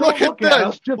this? Look at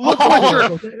this.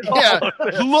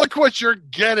 Look what you're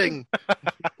getting.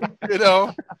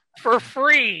 For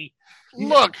free.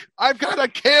 Look, I've got a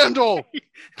candle.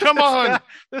 Come on.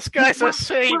 This guy's a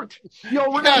saint.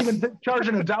 We're not even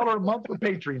charging $1 a month for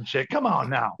Patreon shit. Come on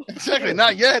now. Exactly.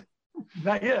 Not yet.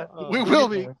 Not yet. We will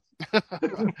be.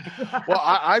 Well,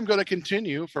 I'm going to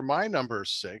continue for my number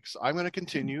 6. I'm going to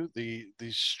continue the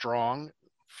strong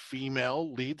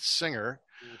female lead singer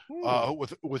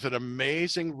with an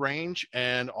amazing range,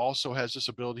 and also has this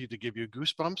ability to give you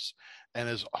goosebumps,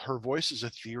 and her voice is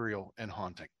ethereal and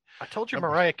haunting. I told you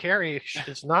Mariah Carey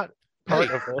is not part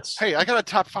of this. Hey, I got a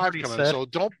top 5 coming, so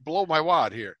don't blow my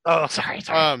wad here. Oh, sorry.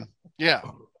 Yeah.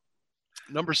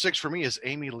 Number 6 for me is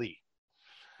Amy Lee.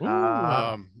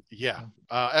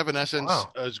 Evanescence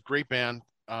is a great band.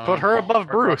 Put her above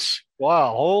Bruce.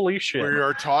 Wow, holy shit. We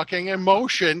are talking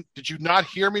emotion. Did you not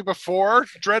hear me before,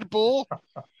 Dreadbull?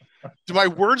 Do my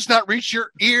words not reach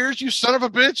your ears, you son of a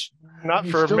bitch? Not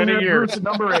for many years.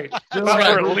 Number 8. For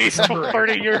at least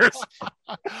 30 years.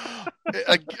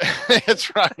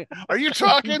 That's right. Are you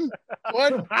talking?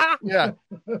 What? Yeah.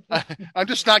 I'm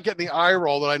just not getting the eye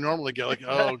roll that I normally get. Like,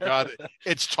 oh, God,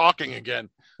 it's talking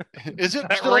again. Is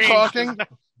it still talking?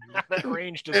 That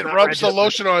range does it not rubs register. the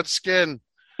lotion on its skin.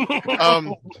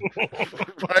 Right?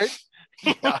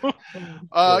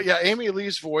 Yeah, Amy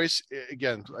Lee's voice,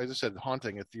 again, as I said,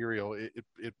 haunting, ethereal.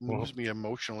 It moves me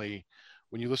emotionally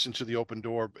when you listen to the Open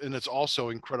Door, and it's also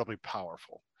incredibly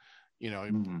powerful.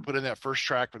 You put in that first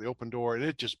track for the Open Door, and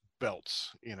it just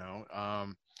belts. And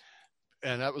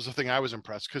that was the thing I was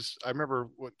impressed, because I remember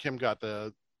when Kim got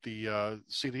the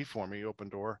CD for me, Open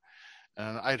Door,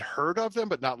 and I'd heard of them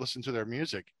but not listened to their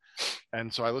music,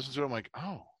 and so I listened to it. I'm like,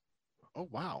 oh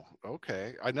wow,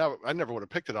 okay. I never would have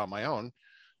picked it on my own,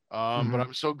 but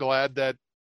I'm so glad that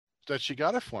she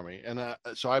got it for me, and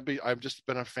so I've just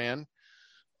been a fan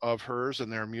of hers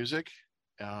and their music,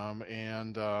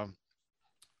 and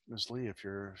Ms. Lee, if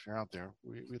you're out there,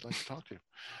 we'd like to talk to you.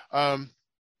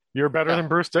 You're better than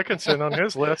Bruce Dickinson on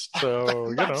his list, so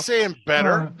I'm not saying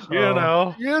better.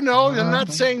 I'm not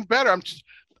saying better.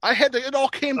 It all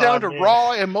came down to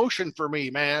raw emotion for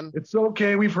me, man. It's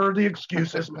okay. We've heard the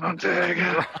excuses,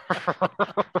 Montag.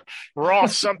 Raw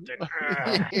something.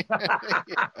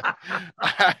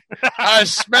 I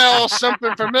smell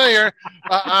something familiar.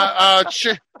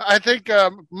 I think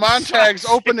Montag's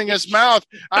opening his mouth.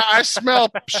 I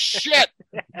smell shit.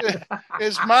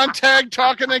 Is Montag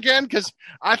talking again? Because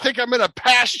I think I'm in a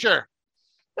pasture.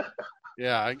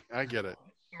 Yeah, I get it.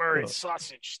 Murray's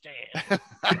sausage stand.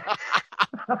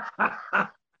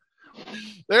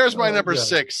 There's my number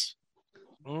 6.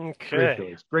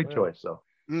 Okay. Great choice. So.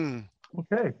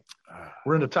 Okay.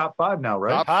 We're in the top 5 now,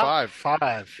 right? Top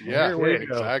 5. Yeah,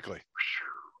 exactly.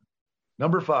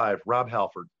 Number 5, Rob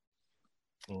Halford.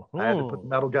 I had to put the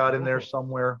Metal God in there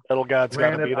somewhere. Metal God's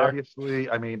got to be there. Obviously,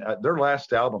 I mean, their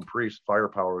last album, Priest,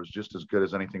 Firepower, was just as good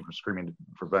as anything from Screaming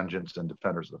for Vengeance and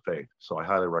Defenders of the Faith. So I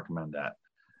highly recommend that.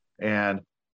 And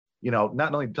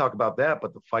not only to talk about that,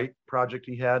 but the Fight project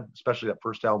he had, especially that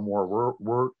first album,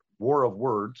 War of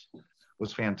Words,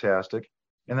 was fantastic.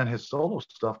 And then his solo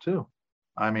stuff too.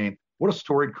 I mean, what a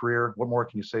storied career. What more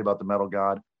can you say about the Metal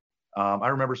God? I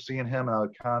remember seeing him at a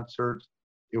concert.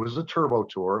 It was a turbo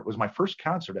tour. It was my first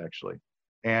concert, actually.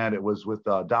 And it was with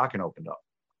Dokken opened up.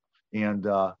 And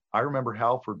I remember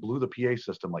Halford blew the PA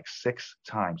system like 6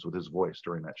 times with his voice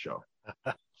during that show.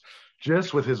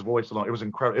 Just with his voice alone. It was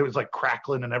incredible. It was like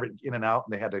crackling and everything in and out.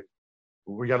 And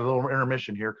we got a little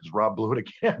intermission here because Rob blew it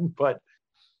again. But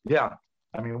yeah,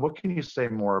 I mean, what can you say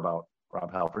more about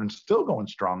Rob Halford? And still going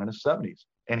strong in his 70s.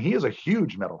 And he is a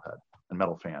huge metalhead and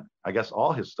metal fan. I guess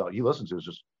all his stuff he listens to is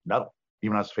just metal,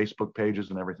 even on his Facebook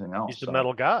pages and everything else. He's the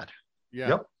metal god.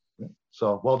 Yeah. Yep.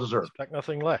 So well deserved. Expect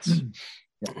nothing less.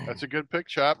 That's a good pick,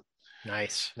 Chop.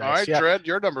 Nice. All right, Dread,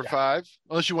 you're number 5.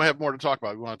 Unless you want to have more to talk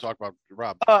about. We want to talk about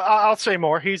Rob. I'll say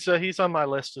more. He's on my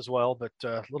list as well, but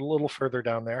a little further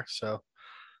down there. So,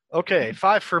 okay,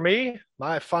 5 for me.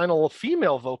 My final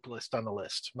female vocalist on the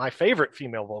list. My favorite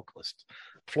female vocalist,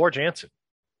 Floor Jansen.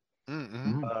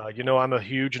 Mm-hmm. I'm a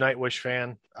huge Nightwish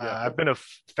fan. I've been a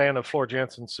fan of Floor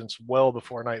Jansen since well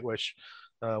before Nightwish,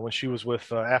 when she was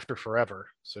with After Forever.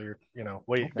 So you're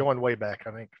going way back.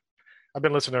 I think I've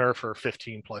been listening to her for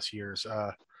 15 plus years.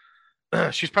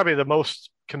 she's probably the most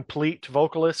complete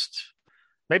vocalist,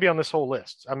 maybe on this whole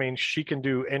list. I mean, she can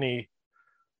do any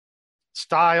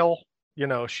style.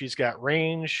 She's got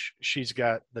range. She's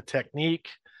got the technique.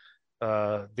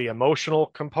 The emotional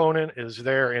component is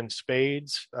there in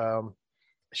spades.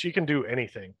 She can do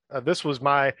anything. This was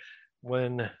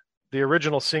when the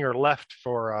original singer left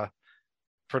for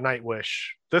Nightwish.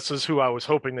 This is who I was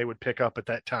hoping they would pick up at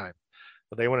that time.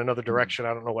 But they went another direction.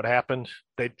 I don't know what happened.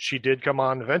 She did come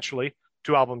on eventually,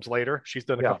 2 albums later. She's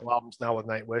done a couple albums now with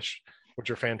Nightwish, which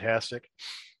are fantastic.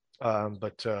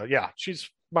 But she's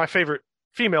my favorite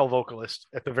female vocalist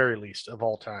at the very least of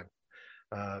all time.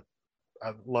 I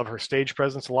love her stage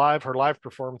presence live. Her live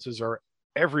performances are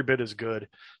every bit as good.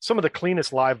 Some of the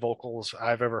cleanest live vocals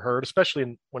I've ever heard,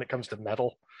 especially when it comes to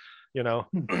metal.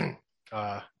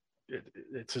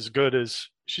 It's as good as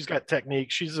she's got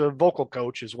technique. She's a vocal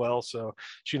coach as well, so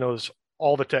she knows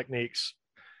all the techniques,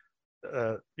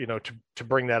 to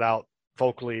bring that out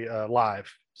vocally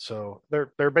live. So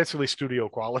they're basically studio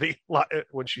quality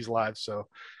when she's live. So.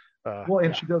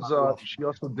 And she does. She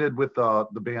also did with the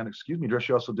band. Excuse me,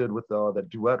 She also did with that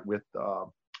duet with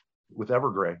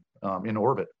Evergrey in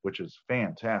Orbit, which is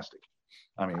fantastic.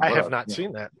 I mean, I have not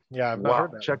seen that. Yeah, I've not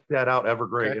heard that. Check that out,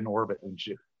 Evergrey in Orbit, and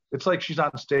it's like she's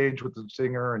on stage with the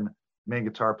singer and main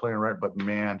guitar player, right? But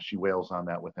man, she wails on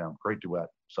that with him. Great duet.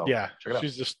 So yeah,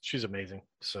 she's amazing.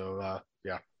 So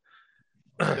yeah.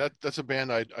 That's a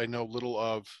band I know little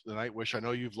of, the Nightwish. I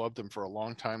know you've loved them for a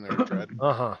long time there, Dread.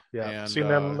 Yeah. And, seen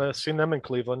them in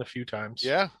Cleveland a few times.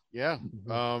 Yeah.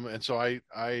 Mm-hmm. And so I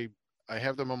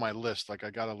have them on my list. Like,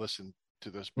 I gotta listen to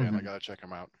this band. I gotta check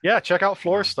them out. Yeah, check out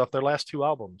Floor's stuff. Their last 2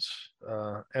 albums,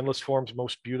 Endless Forms,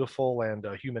 Most Beautiful, and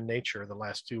Human Nature. The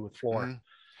last 2 with Floor.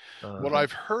 What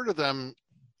I've heard of them,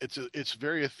 it's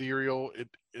very ethereal.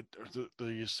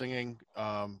 The singing,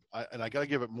 and I got to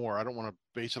give it more. I don't want to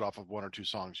base it off of 1 or 2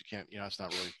 songs. You can't, it's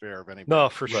not really fair of anybody. No,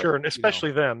 for sure, and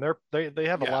especially them. They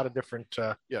have a lot of different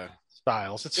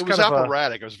styles. It was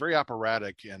operatic. It was very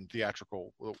operatic and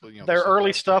theatrical. Their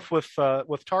early stuff with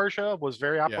Tarja was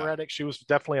very operatic. She was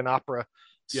definitely an opera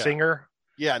singer.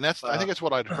 Yeah, and I think that's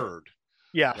what I'd heard.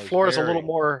 Yeah, Flora's a little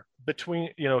more between,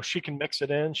 she can mix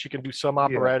it in. She can do some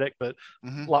operatic, but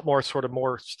a lot more sort of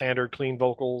more standard, clean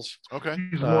vocals. Okay.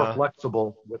 She's more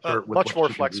flexible with her. Much more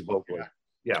flexible.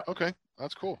 Yeah. Okay.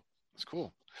 That's cool.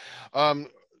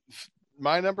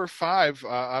 My number 5,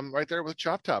 I'm right there with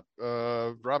Chop Top,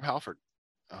 Rob Halford.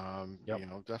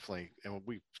 Definitely. And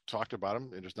we've talked about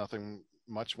him, and there's nothing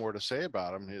much more to say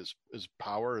about him. His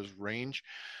power, his range,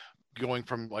 going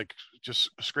from like just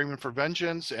Screaming for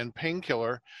Vengeance and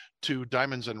Painkiller to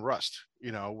Diamonds and Rust,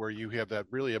 where you have that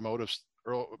really emotive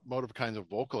kinds of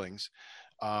vocalings.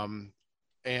 What's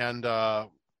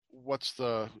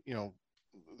the,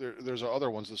 there's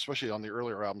other ones, especially on the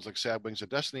earlier albums like Sad Wings of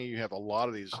Destiny. You have a lot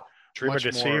of these Dreamer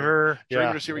Deceiver.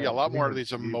 A lot more of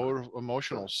these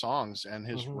emotional songs, and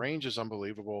his range is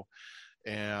unbelievable.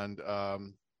 And,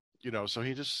 so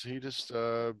he just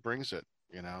brings it.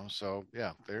 So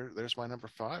yeah, there's my number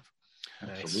 5.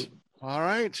 Nice. All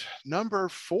right, number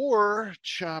 4,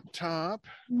 Chop Top.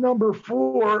 Number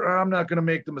 4, I'm not going to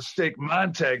make the mistake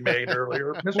Montag made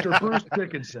earlier, Mr. Bruce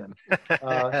Dickinson.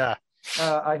 I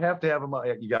have to have him.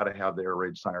 You got to have the air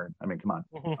raid siren. I mean, come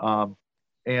on.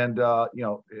 And not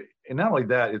only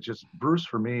that, it's just Bruce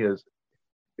for me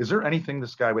is there anything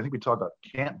this guy, I think we talked about,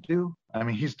 can't do? I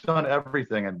mean, he's done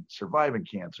everything, and surviving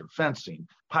cancer, fencing,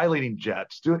 piloting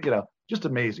jets, just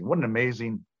amazing. What an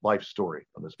amazing life story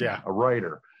of this man. A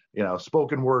writer,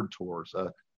 spoken word tours.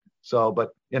 But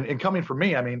coming from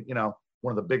me, I mean,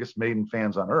 one of the biggest Maiden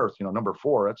fans on earth, number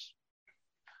 4, it's,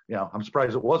 I'm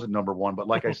surprised it wasn't number 1, but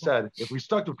like I said, if we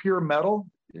stuck to pure metal,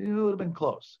 it would have been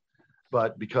close.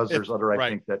 But because there's other, I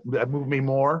think that move me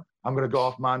more, I'm going to go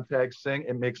off Montag sing.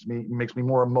 It makes me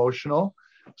more emotional.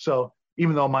 So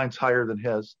even though mine's higher than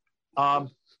his,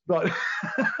 but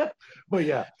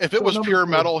yeah. If it was pure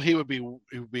metal, he would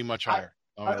be much higher.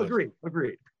 I agree.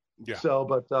 Yeah. So,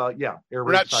 but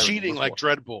we're not cheating like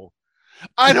Dreadbull.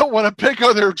 I don't want to pick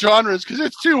other genres because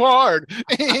it's too hard.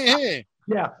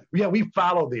 Yeah, we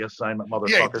followed the assignment,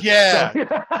 motherfucker. Yeah.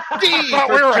 But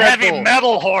we were heavy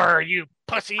metal horror, you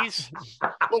pussies.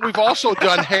 Well, we've also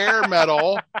done hair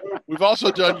metal. We've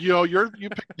also done, you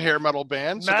picked a hair metal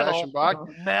band, Sebastian Bach.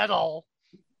 Metal.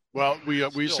 Well,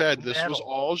 we said this was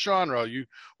all genre.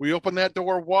 We opened that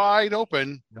door wide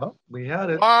open. No, we had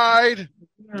it wide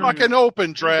fucking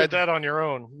open, Dread. You did that on your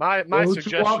own. My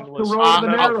suggestion was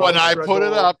when I put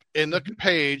it up in the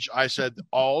page, I said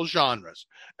all genres,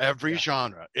 every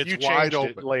genre. It's wide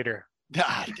open. Later.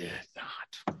 I did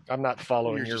not. I'm not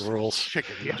following your rules.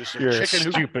 Chicken. You're just Your a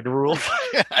chicken stupid rules.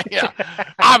 Yeah.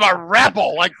 I'm a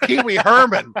rebel like Pee Wee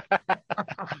Herman.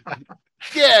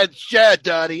 Yeah,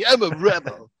 Donnie. I'm a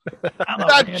rebel.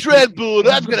 I'm Dreadbull, and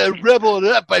I'm going to rebel it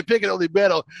up by picking only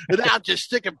metal, and I'll just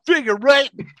stick a finger right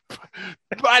in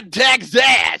Montag's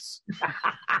ass.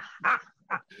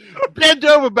 Bend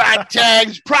over, Montag.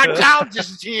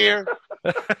 Proctologist is here.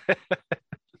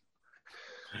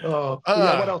 What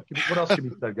else can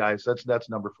be said, guys?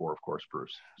 That's number 4, of course,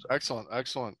 Bruce. So.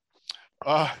 Excellent.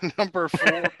 Number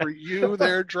 4 for you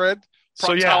there, Dread.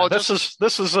 So yeah, this is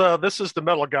the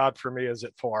metal god for me. Is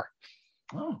it 4?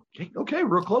 Oh, okay,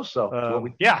 real close. So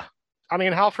yeah, I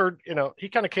mean Halford, he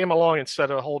kind of came along and set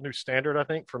a whole new standard, I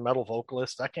think, for metal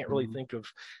vocalists. I can't really think of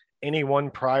anyone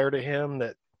prior to him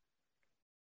that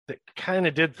kind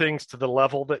of did things to the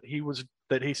level that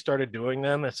he started doing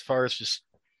them, as far as just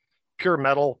pure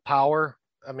metal power.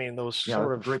 I mean, those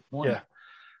sort of great point. Yeah.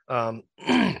 And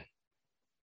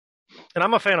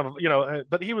I'm a fan of,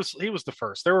 but he was the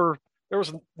first. There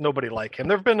was nobody like him.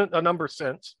 There've been a number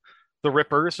since. The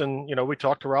Rippers, and we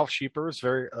talked to Ralph Sheepers,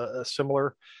 very a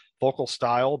similar vocal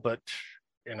style, but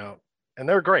and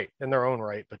they're great in their own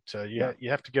right. But you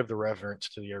have to give the reverence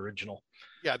to the original.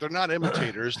 Yeah, they're not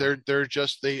imitators. They're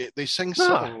just they sing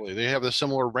similarly. They have a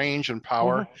similar range and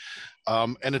power,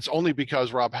 and it's only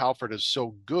because Rob Halford is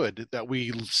so good that we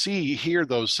hear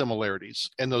those similarities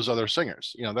in those other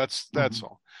singers. That's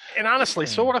all. And honestly,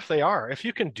 so what if they are? If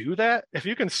you can do that, if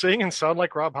you can sing and sound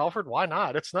like Rob Halford, why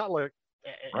not? It's not like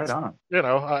right on.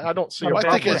 I don't see.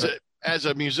 I think as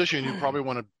a musician, you probably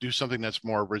want to do something that's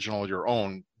more original, your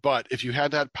own. But if you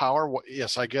had that power,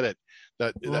 yes, I get it.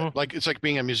 That like it's like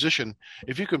being a musician.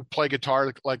 If you can play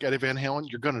guitar like Eddie Van Halen,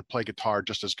 you're going to play guitar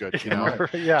just as good.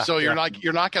 Yeah. So you're not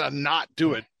going to not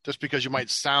do it just because you might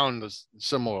sound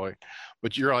similarly,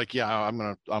 but you're like, yeah, I'm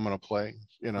gonna play.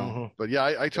 But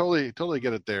yeah, I totally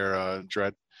get it there,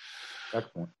 Dread.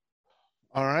 Excellent.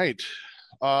 All right.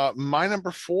 My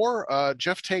number 4,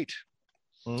 Jeff Tate.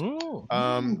 Ooh.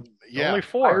 Yeah. Only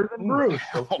 4.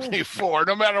 Only 4,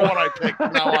 no matter what I pick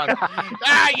from now on.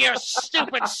 You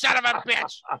stupid son of a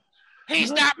bitch.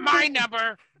 He's not my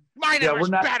number. My number's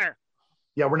better.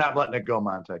 Yeah, we're not letting it go,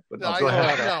 Montag. But go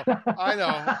ahead. I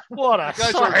know. What a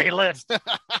sorry list.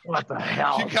 What the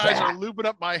hell? You guys are looping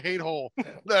up my hate hole.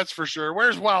 That's for sure.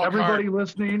 Where's Wildcard? Everybody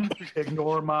listening,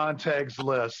 ignore Montag's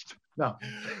list. No.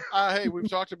 Hey, we've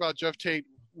talked about Jeff Tate.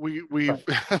 We're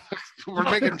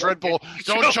making Dreadbull.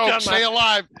 Don't choke. Stay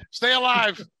alive. Stay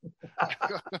alive.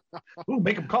 Ooh,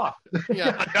 make him cough.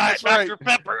 Yeah, that's right. Dr.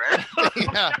 Pepper.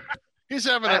 Yeah. He's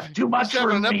having too much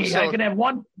for me. I can have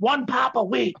one pop a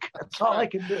week. That's all I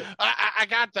can do. I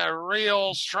got the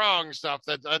real strong stuff,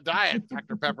 the diet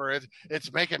Dr. Pepper.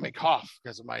 It's making me cough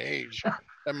because of my age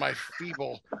and my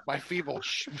feeble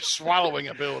swallowing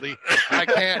ability. I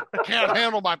can't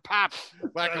handle my pop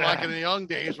like in the young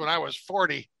days when I was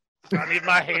 40. I need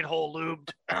my hate hole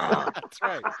lubed. That's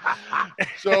right.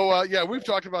 So yeah, we've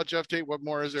talked about Jeff Tate. What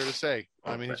more is there to say?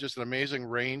 I mean, he's just an amazing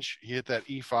range. He hit that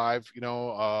E5.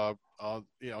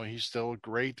 He's still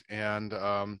great, and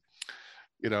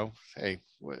hey,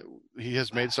 he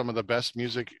has made some of the best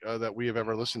music that we have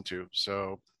ever listened to.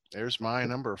 So there's my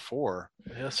number 4.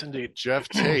 Yes, indeed. Jeff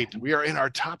Tate. We are in our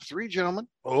top 3, gentlemen.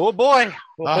 Oh boy.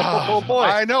 Oh boy.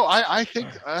 I know. I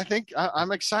think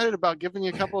I'm excited about giving you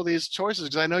a couple of these choices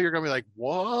because I know you're going to be like,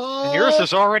 what? And yours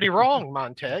is already wrong,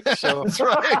 Montag. So that's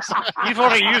right. You've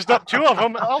only used up 2 of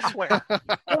them elsewhere.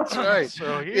 That's right.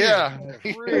 So yeah.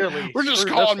 Really, we're just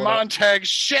calling Montag's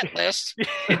shit list.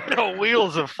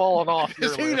 Wheels have fallen off.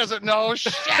 He doesn't know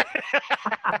shit.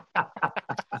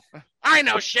 I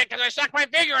know shit because I stuck my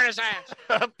finger in his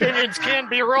ass. Opinions can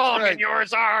be wrong, and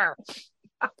yours are.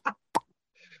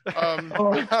 All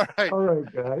right,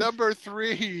 guys. Number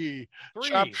 3.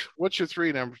 Chop, what's your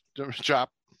 3 number?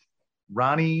 Chop.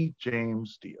 Ronnie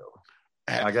James Dio.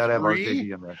 I gotta have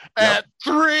RJD in there. At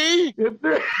 3? You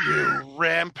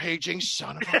rampaging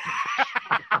son of a.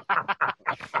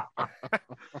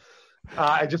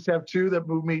 I just have 2 that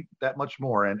move me that much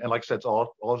more, and like I said, it's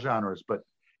all genres. But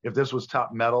if this was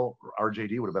top metal,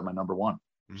 RJD would have been my number 1.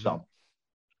 Mm-hmm. So,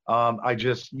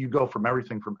 you go from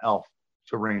everything from Elf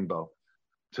to Rainbow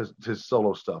to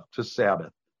solo stuff to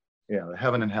Sabbath,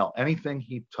 Heaven and Hell. Anything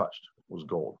he touched was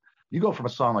gold. You go from a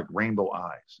song like Rainbow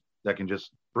Eyes that can just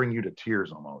bring you to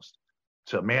tears almost,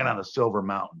 to Man on the Silver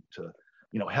Mountain, to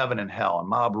Heaven and Hell and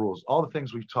Mob Rules, all the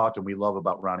things we've talked and we love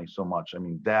about Ronnie so much. I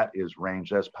mean, that is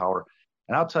range, that's power.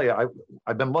 And I'll tell you,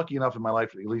 I've been lucky enough in my life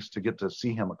at least to get to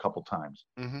see him a couple times.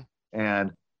 Mm-hmm.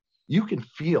 And you can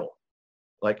feel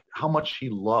like how much he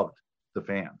loved the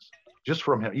fans. just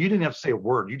from him. You didn't have to say a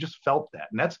word. You just felt that.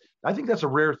 And I think that's a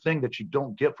rare thing that you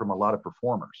don't get from a lot of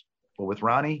performers. But with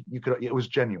Ronnie, it was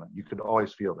genuine. You could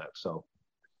always feel that. So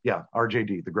yeah,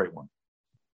 RJD, the great one.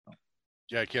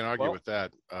 Yeah, I can't argue with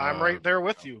that. I'm right there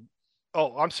with you.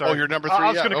 Oh, I'm sorry. Oh, you're number 3.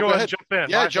 I was going to go ahead and jump in.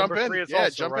 Yeah, My jump number in. 3 is Yeah,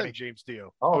 also jump Ronnie in. James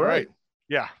Dio. All right.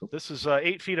 Yeah, this is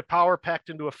 8 feet of power packed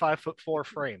into a 5'4"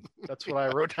 frame. That's what I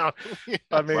wrote down.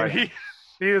 I mean, Right.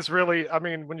 he is really. I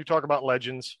mean, when you talk about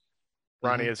legends,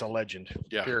 Ronnie is a legend.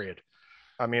 Yeah. Period.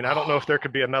 I mean, I don't know if there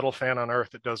could be a metal fan on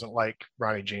earth that doesn't like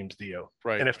Ronnie James Dio.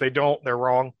 Right. And if they don't, they're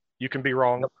wrong. You can be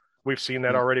wrong. We've seen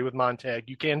that already with Montag.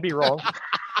 You can be wrong.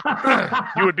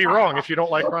 You would be wrong if you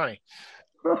don't like Ronnie.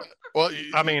 Well,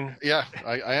 I mean, yeah,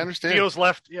 I understand. Dio's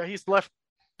left. Yeah, he's left.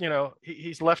 You know,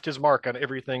 he's left his mark on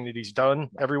everything that he's done.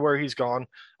 Everywhere he's gone,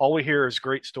 all we hear is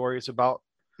great stories about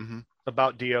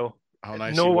Dio. How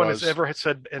nice no he one was. has ever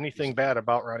said anything bad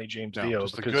about Ronnie James Dio.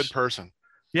 Just a good person.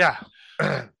 Yeah.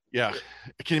 Yeah.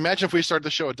 Can you imagine if we started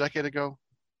the show a decade ago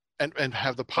and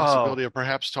have the possibility of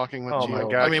perhaps talking with Dio? My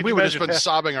God. I mean, Could we you would have just been imagine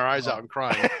sobbing our eyes out and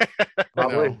crying.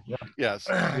 Probably. Yeah. Yes.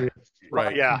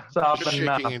 Right. Yeah. Just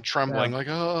shaking and trembling, like,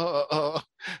 you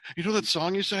know that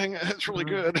song you sang? It's really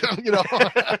good. You know,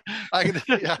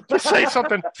 Just say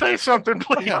something. Say something,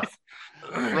 please. Yeah.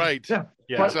 Right. Yeah.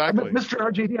 Yeah, exactly. Mr.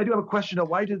 RJD, I do have a question.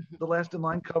 Why did the Last in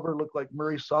Line cover look like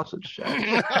Murray's sausage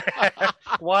shack?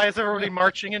 Why is everybody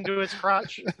marching into his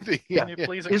crotch? Can you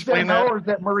please Is explain that that? or is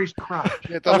that Murray's crotch?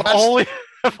 Yeah,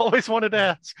 I've always wanted to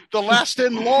ask. the last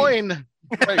in loin.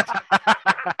 Right.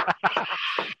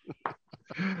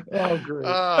 Oh, great.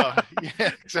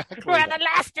 Yeah, exactly. We're the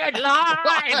last in line.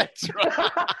 That's right.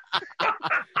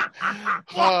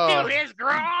 Walk through his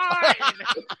groin.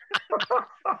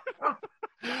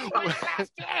 We're the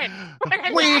last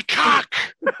in. We cock.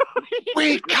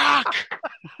 We cock.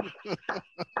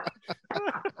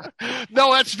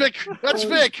 No, that's Vic. That's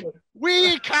Vic.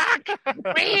 We cock.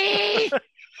 Me.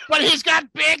 But he's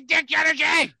got big dick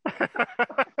energy.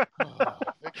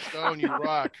 Vic Stone, you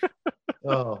rock.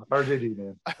 Oh, RJD,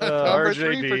 man. Number RJD,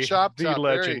 3 for Chop the Top.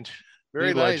 legend.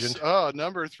 Very The nice. legend. Oh,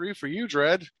 number 3 for you,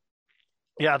 Dread.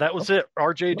 Yeah, that was it.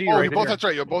 RJD. Oh, right you both. there. That's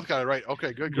right. You both got it right.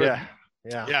 Okay, good.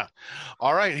 Yeah.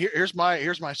 All right. Here's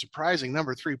my surprising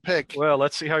number 3 pick. Well,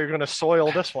 let's see how you're going to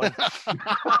soil this one.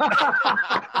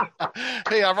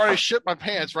 Hey, I've already shit my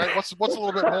pants. Right? What's a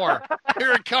little bit more?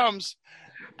 Here it comes.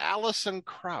 Alison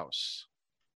Krauss.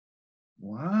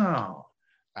 Wow.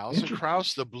 Alison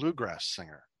Krauss, the bluegrass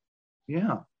singer.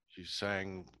 Yeah. She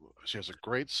has a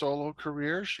great solo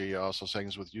career. She also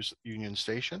sings with Union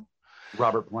Station.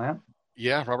 Robert Plant.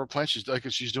 Yeah, Robert Plant.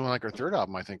 She's doing like her 3rd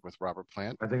album, I think, with Robert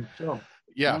Plant. I think so.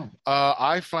 Yeah. Wow.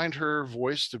 I find her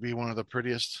voice to be one of the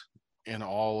prettiest in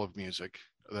all of music.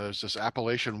 There's this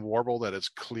Appalachian warble that is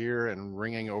clear and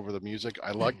ringing over the music.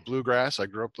 I like bluegrass. I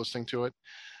grew up listening to it.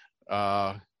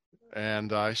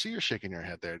 And I see you're shaking your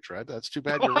head there, Dread. That's too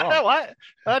bad you're wrong. What?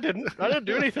 I didn't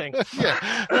do anything. Yeah.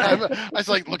 I was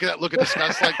like, look at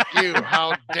disgust like you.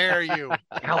 How dare you?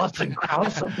 Alison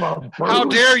Krauss above How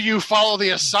Bruce. dare you follow the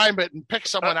assignment and pick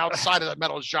someone outside of the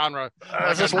metal genre? I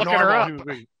was just Like a looking her normal up. human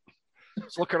being.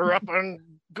 Just looking her up on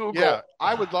Google. Yeah,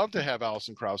 I would love to have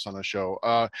Alison Krauss on the show.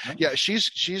 Yeah,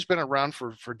 she's been around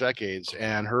for decades,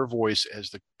 and her voice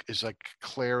is like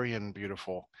clarion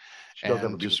beautiful, She does have a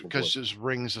and beautiful because voice. just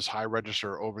rings this high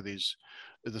register over this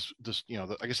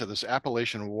like I said, this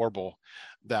Appalachian warble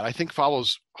that I think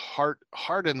follows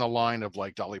hard in the line of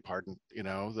like Dolly Parton,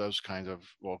 those kinds of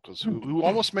vocals who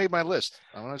almost made my list.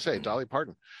 I want to say Dolly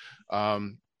Parton.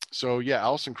 So yeah,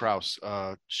 Alison Krauss,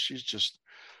 she's just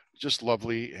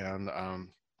lovely, and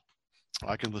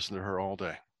I can listen to her all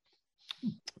day.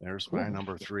 There's my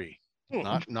number 3.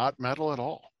 Not metal at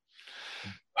all.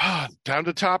 Down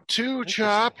to top 2,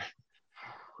 Chop.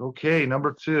 Okay,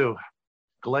 number 2,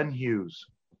 Glenn Hughes.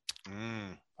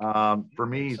 For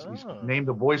me, he's named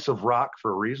the voice of rock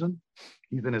for a reason.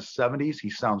 He's in his 70s. He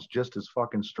sounds just as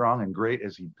fucking strong and great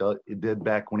as he did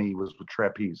back when he was with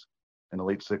Trapeze in the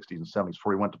late 60s and 70s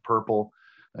before he went to Purple.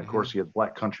 And of course, he had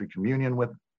Black Country Communion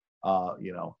with,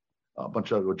 a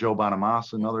bunch of Joe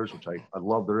Bonamassa and others, which I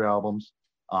love their albums.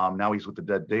 Now he's with the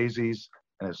Dead Daisies,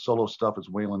 and his solo stuff is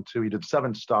wailing too. He did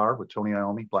 7 Star with Tony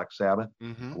Iommi, Black Sabbath.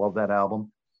 Love that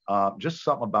album. Just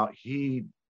something about his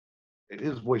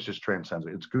voice just transcends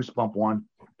it. It's Goosebump 1.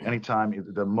 Anytime,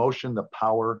 the emotion, the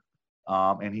power,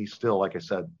 and he still, like I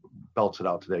said, belts it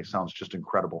out today. Sounds just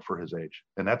incredible for his age.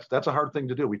 And that's a hard thing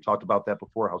to do. We talked about that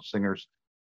before, how singers,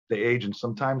 they age, and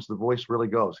sometimes the voice really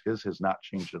goes. His has not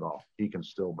changed at all. He can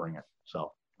still bring it.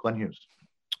 So, Glenn Hughes.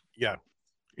 Yeah,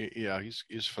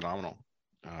 he's phenomenal.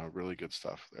 Really good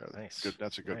stuff there. Nice. Good.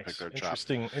 That's a good pick there, Chop.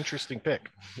 Interesting pick.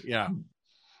 Yeah.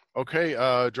 Okay.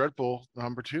 Dreadbull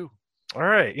number 2. All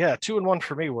right. Yeah. 2 and 1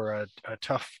 for me were a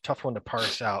tough one to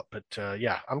parse out. But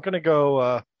yeah, I'm going to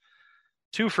go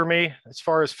 2 for me. As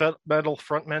far as metal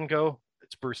frontmen go,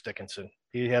 it's Bruce Dickinson.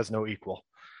 He has no equal.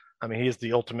 I mean, he is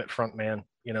the ultimate frontman.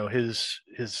 You know, his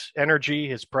energy,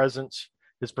 his presence,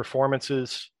 his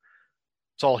performances,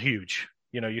 it's all huge.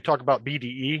 You know, you talk about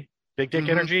BDE, Big Dick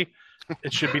Energy.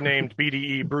 It should be named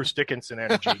BDE Bruce Dickinson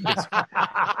Energy.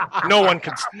 No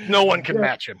one can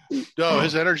match him. No,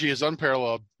 his energy is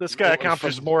unparalleled. This guy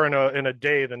accomplishes more in a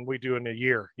day than we do in a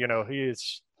year. You know, he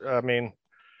is. I mean,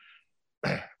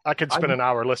 I could spend an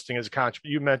hour listing his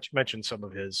contribution. You mentioned some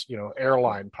of his. You know,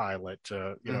 airline pilot.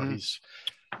 You know, he's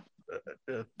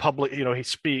public. You know,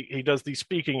 he does these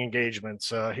speaking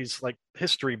engagements. He's like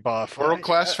history buff, world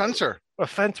class fencer.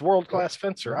 World class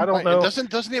fencer. I don't know.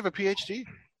 Doesn't he have a PhD?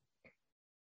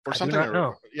 Or something.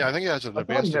 Yeah, I think he has an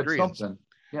advanced degree.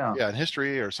 Yeah, in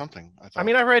history or something. I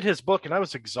mean, I read his book and I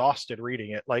was exhausted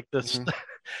reading it. Like this,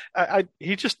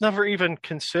 he just never even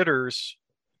considers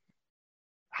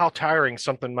how tiring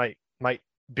something might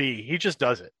be. He just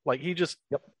does it. Like he just,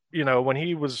 you know, when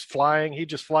he was flying, he'd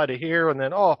just fly to here, and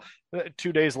then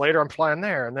 2 days later I'm flying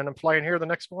there, and then I'm flying here the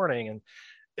next morning, and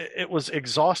it was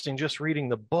exhausting just reading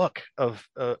the book of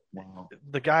the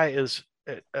guy is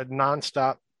a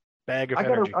nonstop bag of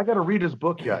energy. I got to read his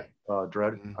book yet,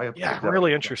 Dread.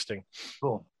 Really interesting.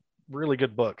 Cool. Really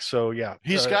good book. So yeah,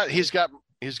 he's got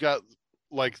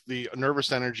like the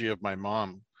nervous energy of my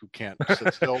mom, who can't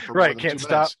sit still for more than 2 minutes.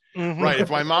 Stop. Right.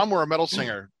 If my mom were a metal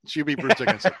singer, she'd be Bruce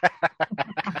Dickinson.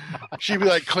 She'd be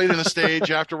like cleaning the stage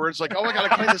afterwards, like, oh, I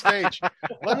gotta clean the stage.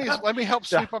 Let me help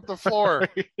sweep up the floor.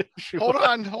 Hold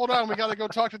on. We gotta go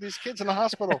talk to these kids in the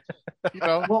hospital. You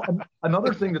know. Well,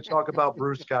 another thing to talk about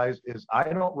Bruce, guys, is I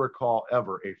don't recall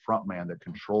ever a frontman that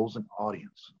controls an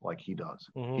audience like he does.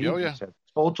 He has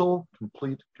total,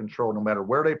 complete control, no matter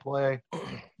where they play,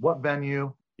 what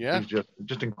venue. Yeah, he's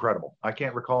just incredible. I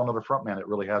can't recall another frontman that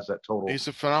really has that total. He's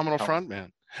a phenomenal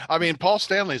frontman. I mean, Paul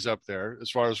Stanley's up there as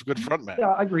far as good frontman. Yeah,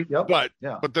 I agree. Yep. But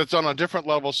that's on a different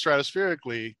level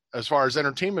stratospherically as far as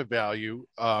entertainment value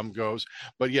goes.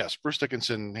 But yes, Bruce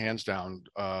Dickinson, hands down.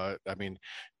 I mean,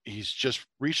 he's just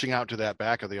reaching out to that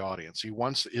back of the audience. His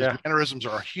mannerisms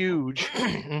are huge,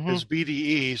 his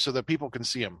BDE, so that people can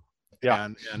see him. Yeah,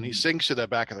 and he sings to that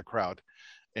back of the crowd.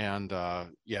 And I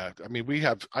mean,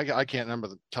 I can't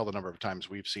tell the number of times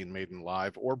we've seen Maiden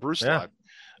live or Bruce live.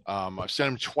 I've seen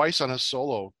him twice on his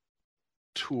solo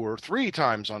tour, 3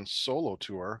 times on solo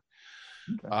tour.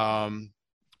 Okay.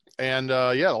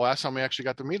 The last time we actually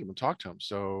got to meet him and talk to him.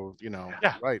 So, you know,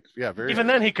 very. Even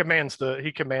then he commands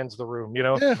the room, you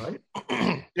know. Yeah. Right?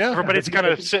 Yeah. Everybody's kind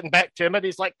of sitting back timid.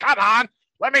 He's like, "Come on,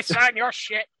 let me sign your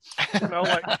shit." You know,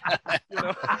 like, you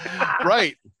know.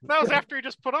 Right. That was after he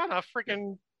just put on a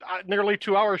freaking nearly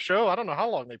 2-hour show. I don't know how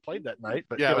long they played that night,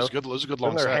 but it was good. It was a good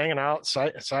long set. They're hanging out,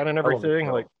 signing everything.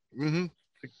 Like,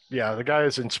 the guy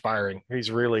is inspiring.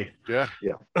 He's really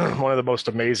one of the most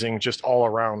amazing, just all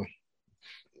around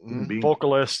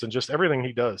vocalist and just everything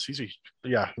he does. He's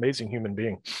amazing human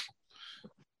being.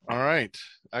 All right,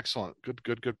 excellent,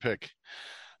 good pick.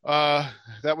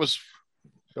 That was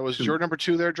your number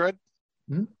 2 there, Dread.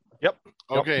 Yep.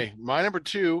 Okay, my number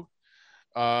 2.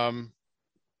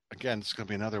 Again, it's going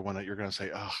to be another one that you're going to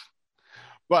say, "Ugh,"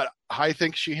 but I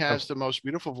think she has the most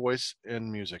beautiful voice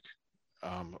in music.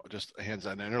 Just hands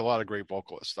down, and there are a lot of great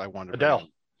vocalists. I wonder. Adele.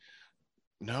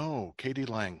 No, Katie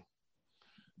Lang.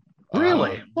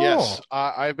 Really? Yes,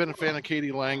 I've been a fan of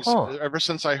Katie Lang's ever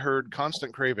since I heard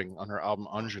 "Constant Craving" on her album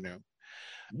Ingenue.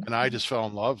 And I just fell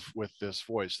in love with this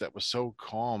voice that was so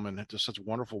calm and just such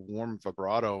wonderful, warm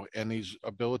vibrato, and his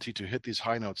ability to hit these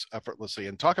high notes effortlessly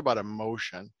and talk about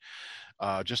emotion,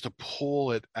 just to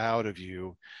pull it out of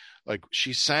you. Like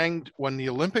she sang when the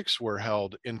Olympics were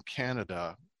held in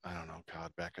Canada. I don't know,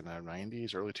 God, back in the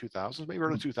 90s, early 2000s, maybe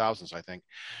early 2000s, I think.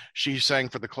 She sang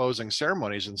for the closing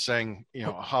ceremonies and sang,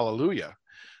 Hallelujah,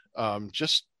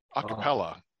 just a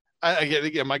cappella. I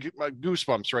get my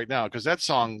goosebumps right now because that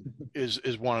song is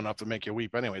one enough to make you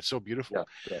weep anyway. It's so beautiful.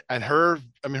 Yeah. And her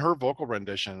vocal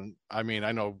rendition, I mean,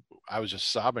 I know I was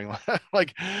just sobbing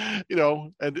like,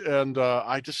 and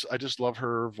I just love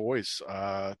her voice.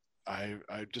 I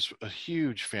just a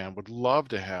huge fan, would love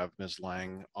to have Ms.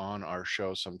 Lang on our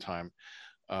show sometime.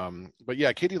 But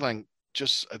yeah, Katie Lang,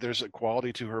 just there's a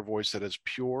quality to her voice that is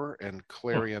pure and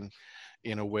clarion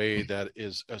in a way that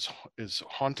is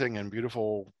haunting and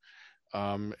beautiful.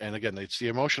 And again, it's the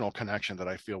emotional connection that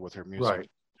I feel with her music.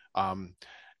 Right.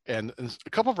 And a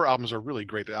couple of her albums are really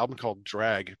great. The album called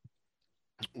Drag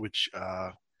which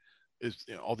is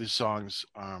all these songs.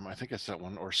 I think it's that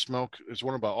one, or Smoke. There's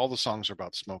one about all the songs are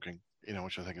about smoking,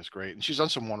 which I think is great. And she's done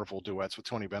some wonderful duets with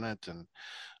Tony Bennett and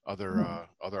other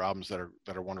albums that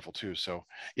are wonderful too. So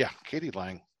yeah, Katie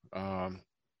Lang,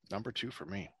 number 2 for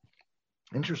me.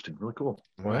 Interesting, really cool.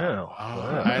 Wow.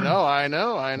 I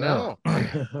know.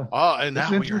 Oh, and now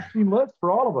it's an interesting list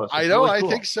for all of us. I know, really cool.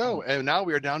 I think so. And now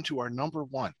we are down to our number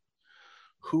 1.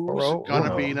 Who's going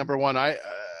to be number 1?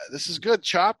 This is good.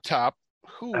 Chop Top.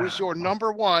 Who is your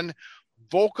number 1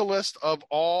 vocalist of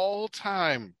all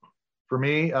time? For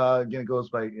me, again, it goes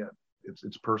by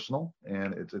it's personal,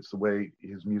 and it's the way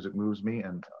his music moves me,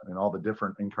 and all the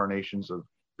different incarnations of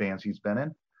bands he's been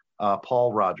in.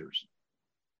 Paul Rodgers,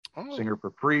 singer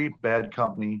for Free, Bad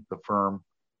Company, The Firm,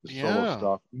 the solo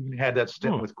stuff. Even had that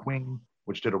stint with Queen,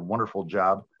 which did a wonderful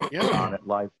job on that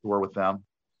live tour with them.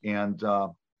 And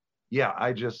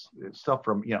I just stuff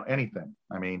from anything.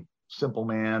 I mean, Simple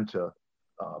Man to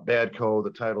Bad Co,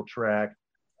 the title track,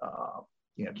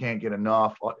 Can't Get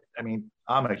Enough. I mean,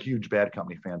 I'm a huge Bad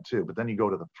Company fan too, but then you go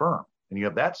to The Firm and you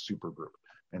have that super group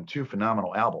and 2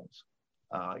 phenomenal albums,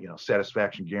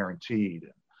 Satisfaction Guaranteed,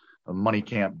 and Money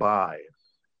Can't Buy,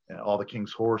 and All the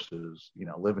King's Horses,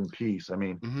 Live in Peace. I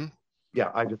mean,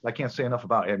 I can't say enough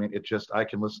about it. I mean, I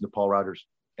can listen to Paul Rodgers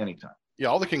anytime. Yeah,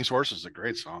 All the King's Horses is a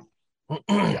great song.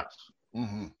 Yes.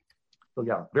 Mm-hmm.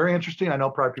 So very interesting. I know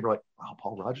probably people are like, "Wow,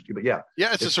 Paul Rodgers," but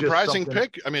it's a surprising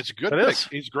pick. I mean, it's a good pick.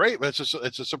 He's great, but it's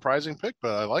a surprising pick,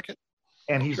 but I like it.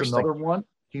 And he's another one.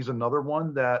 He's another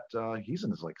one that he's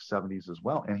in his 70s as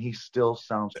well, and he still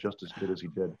sounds just as good as he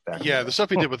did back. Yeah, the stuff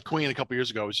he did with Queen a couple years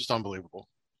ago was just unbelievable.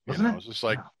 Wasn't it? It was just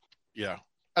like,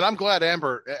 And I'm glad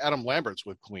Adam Lambert's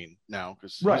with Queen now,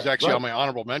 because he's actually on my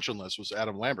honorable mention list was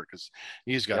Adam Lambert, because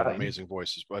he's got amazing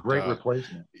voices. But great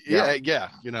replacement.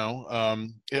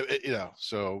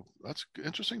 So that's an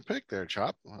interesting pick there,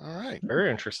 Chop. All right, very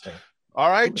interesting. All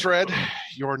right, Dread,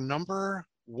 your number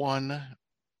 1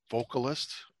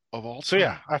 vocalist of all time.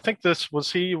 So I think this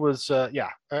was I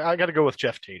got to go with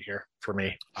Jeff Tate here for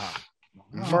me.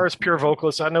 As far as pure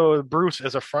vocalists, I know Bruce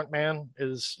as a frontman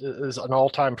is an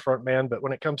all-time frontman, but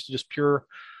when it comes to just pure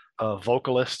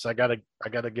vocalists, I gotta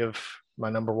give my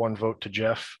number 1 vote to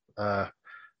Jeff.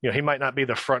 He might not be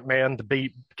the frontman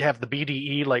to have the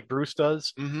BDE like Bruce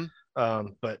does,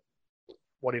 but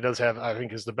what he does have, I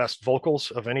think, is the best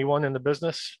vocals of anyone in the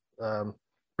business.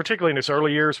 Particularly in his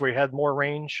early years where he had more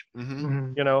range,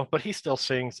 but he still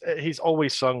sings. He's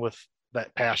always sung with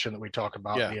that passion that we talk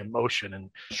about, the emotion, and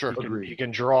he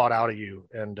can draw it out of you.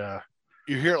 And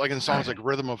you hear it like in songs like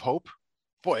Rhythm of Hope.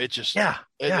 Boy, it's just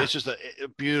it's just a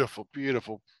beautiful,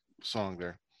 beautiful song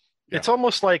there. Yeah. It's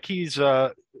almost like it's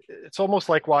almost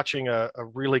like watching a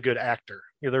really good actor.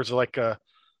 There's like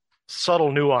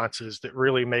subtle nuances that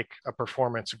really make a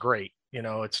performance great.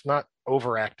 It's not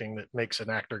overacting that makes an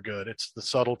actor good. It's the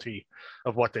subtlety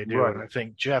of what they do. Right. And I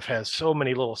think Jeff has so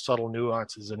many little subtle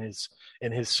nuances in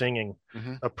his singing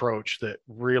approach that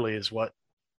really is what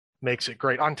makes it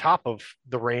great. On top of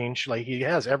the range, like he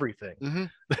has everything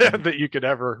that you could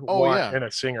ever want in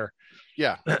a singer.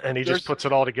 Yeah. And he just puts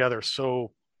it all together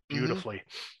so beautifully.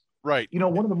 Right.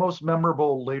 One of the most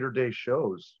memorable later day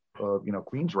shows of,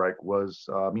 Queensryche was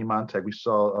me and Montag. We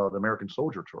saw the American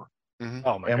Soldier tour.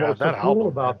 Oh my God! What was so cool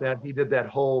about that? He did that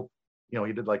whole,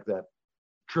 he did like that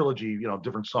trilogy,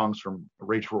 different songs from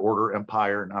Rage for Order,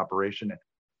 Empire, and Operation.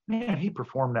 Man, he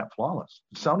performed that flawless.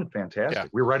 It sounded fantastic. Yeah.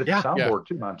 We were right at the soundboard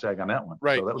too, Montag, on that one.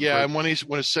 Right. So that was great. Great. And when he's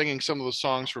singing some of the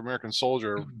songs for American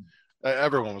Soldier,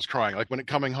 everyone was crying. Like when it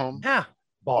Coming Home. Yeah.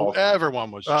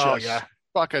 Everyone was just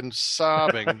fucking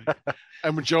sobbing.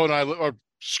 And when Joe and I,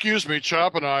 excuse me,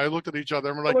 Chop and I looked at each other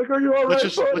and we're like, are you all right,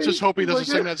 let's just hope he doesn't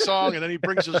sing that song. And then he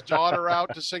brings his daughter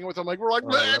out to sing it with him. Like, we're like, we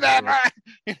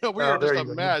were just a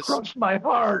mess. You crushed my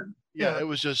heart. Yeah, it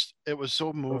was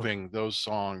so moving, those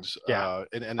songs. Yeah.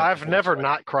 And I've never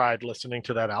not cried listening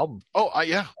to that album. Oh,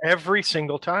 every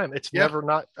single time. It's never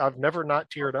not, I've never not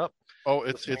teared up. Oh,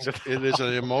 it is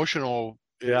an emotional,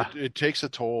 it takes a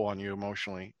toll on you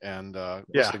emotionally and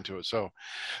listening to it. So,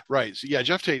 right. So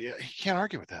Jeff Tate, he can't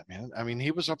argue with that, man. I mean,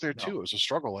 he was up there too. It was a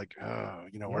struggle. Like,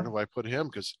 where do I put him?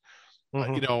 Because,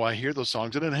 I hear those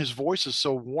songs, and then his voice is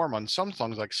so warm on some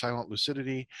songs like Silent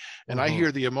Lucidity. And I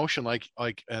hear the emotion like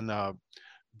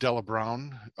Della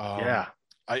Brown.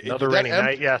 Another Rainy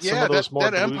Night. Yeah. Some of those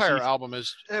more that Empire album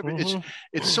is,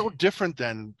 it's so different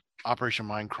than Operation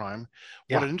Mindcrime.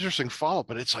 What an interesting follow-up,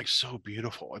 but it's like so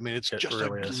beautiful. I mean, it's just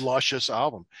really a luscious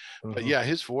album. But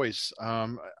his voice,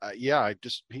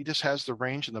 he just has the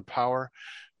range and the power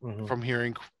from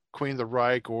hearing Queen of the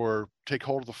Reich or Take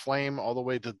Hold of the Flame all the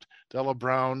way to Della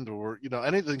Brown or,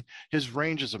 anything. His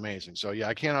range is amazing. So yeah,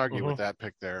 I can't argue with that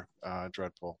pick there,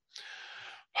 Dreadbull.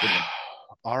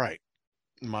 All right.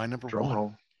 My number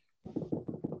one.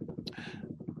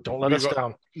 Don't let us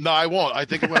down. No, I won't. I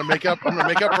think I'm going to make up. I'm going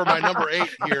to make up for my number 8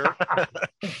 here.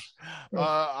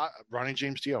 Ronnie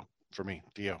James Dio for me.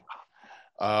 Dio.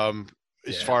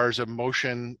 As far as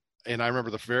emotion, and I remember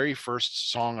the very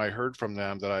first song I heard from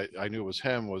them that I knew was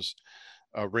him was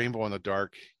Rainbow in the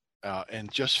Dark,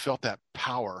 and just felt that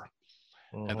power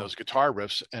and those guitar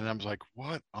riffs. And I was like,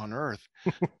 what on earth?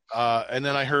 And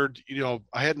then I heard,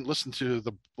 I hadn't listened to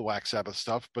the Black Sabbath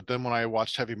stuff, but then when I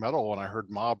watched heavy metal and I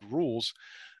heard Mob Rules,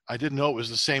 I didn't know it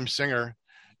was the same singer,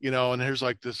 and there's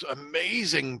like this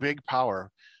amazing big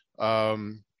power.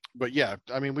 But yeah,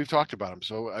 I mean, we've talked about him.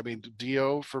 So, I mean,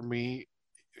 Dio for me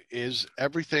is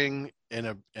everything in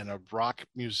a rock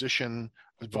musician,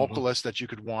 vocalist that you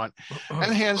could want.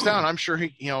 And hands down, I'm sure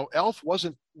he, Elf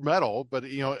wasn't metal, but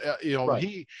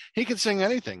Right. he could sing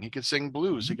anything. He could sing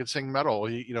blues. He could sing metal.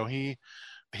 He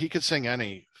could sing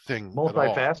anything.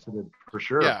 Multifaceted for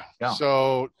sure. Yeah.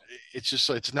 So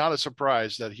it's not a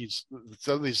surprise that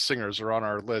some of these singers are on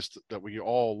our list that we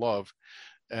all love.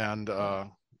 And,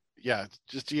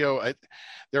 just Dio.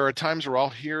 There are times where I'll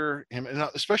hear him, and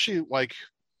especially like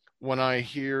when I'll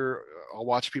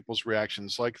watch people's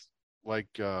reactions, like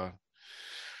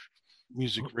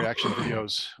music reaction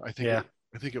videos. I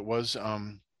think it was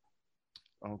who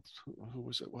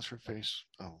was it? What's her face?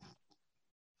 Oh,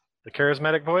 The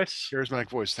Charismatic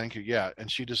Voice. Thank you. Yeah,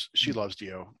 and she loves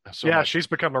Dio. So yeah, much. she's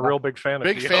become a real big fan of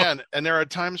Dio. Big fan. And there are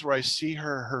times where I see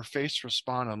her face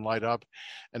respond and light up,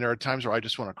 and there are times where I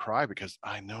just want to cry because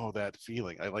I know that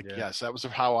feeling. Yes, that was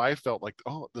how I felt. Like,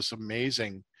 oh, this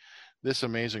amazing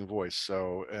voice.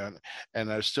 So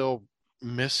and I still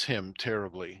miss him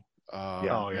terribly.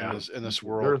 In this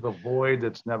world, there's a void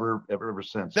that's never ever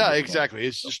since. Yeah, exactly.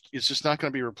 It's just not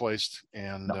going to be replaced.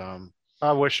 And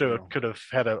I wish I could have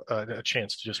had a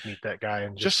chance to just meet that guy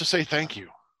and just to say thank you.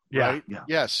 Yeah. Right? Yeah.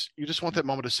 Yes. You just want that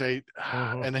moment to say,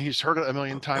 and he's heard it a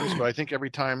million times, but I think every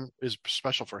time is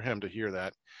special for him to hear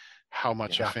that, how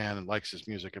much a fan likes his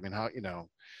music. I mean,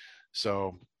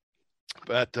 so,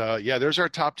 but there's our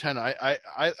top 10. I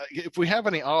if we have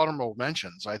any honorable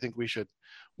mentions, I think we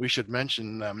should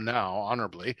mention them now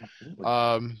honorably.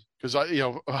 Because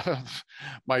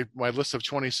my list of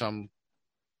 20 some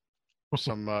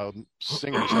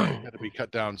singers had to be cut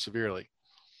down severely.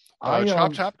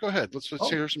 Top, go ahead. Let's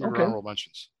hear some honorable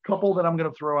mentions. Couple that I'm going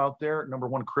to throw out there. Number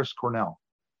one, Chris Cornell.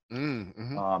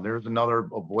 Mm-hmm. There's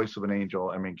a voice of an angel.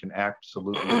 I mean, can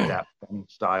absolutely adapt any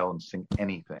style and sing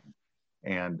anything.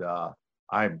 And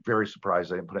I'm very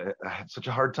surprised I didn't put it. I had such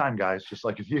a hard time, guys, just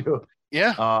like with you.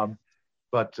 Yeah.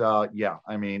 But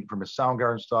I mean, from his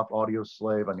Soundgarden stuff, Audio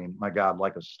Slave, I mean, my God,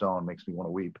 Like a Stone makes me want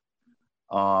to weep.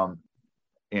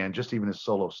 And just even his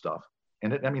solo stuff.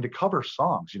 And to cover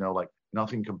songs, like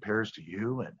Nothing Compares to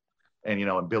You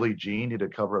and Billie Jean did a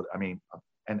cover. I mean,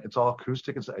 and it's all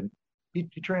acoustic. And he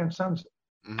transcends it.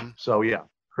 Mm-hmm. So yeah,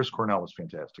 Chris Cornell was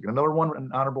fantastic. And another one,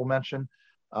 an honorable mention,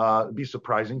 it'd be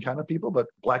surprising kind of people, but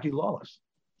Blackie Lawless.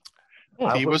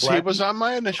 He was on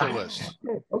my initial list.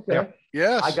 Okay. Yeah.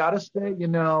 Yes. I gotta say,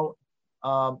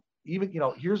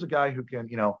 even here's a guy who can,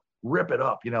 rip it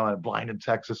up, and Blind in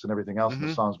Texas and everything else, and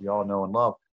the songs we all know and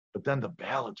love. But then the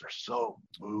ballads are so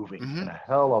moving and a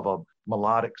hell of a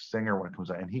melodic singer when it comes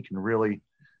out, and he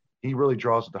really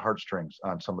draws at the heartstrings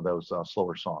on some of those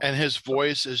slower songs. And his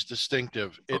voice is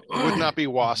distinctive. It would not be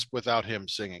Wasp without him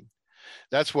singing.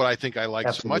 That's what I think I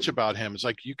like so much about him. It's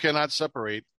like you cannot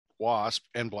separate Wasp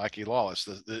and Blackie Lawless.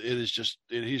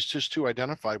 He's just too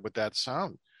identified with that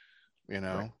sound,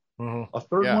 Right. Mm-hmm. A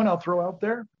third one I'll throw out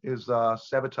there is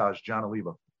Sabotage, John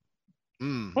Oliva.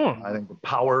 I think the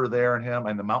power there in him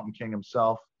and the Mountain King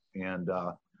himself, and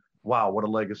wow, what a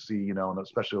legacy, and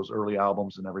especially those early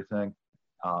albums and everything.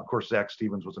 Of course, Zach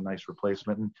Stevens was a nice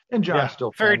replacement, and John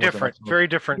still very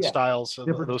different styles of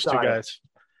those two guys.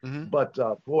 Mm-hmm. But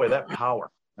boy, that power!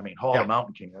 I mean, Hall of the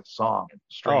Mountain King, that song, and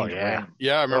Strange Rain.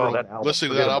 Yeah, I remember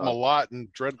listening to that album a lot in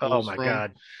Dreadbull. Oh my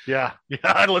God, yeah,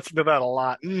 I listened to that a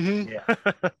lot. Mm-hmm. Yeah.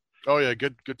 Oh yeah,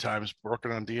 good times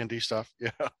working on D&D stuff. Yeah,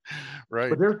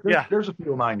 right. But there's a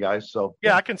few of mine, guys. So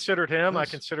I considered him. I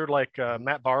considered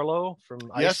Matt Barlow from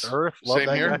Ice to Earth. Love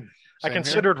that guy. I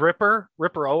considered Ripper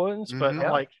Owens, but I'm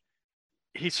like,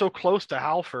 he's so close to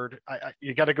Halford.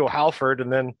 You got to go Halford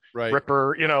and then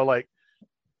Ripper.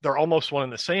 They're almost one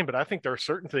and the same. But I think there are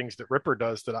certain things that Ripper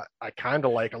does that I kind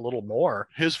of like a little more.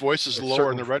 His voice is lower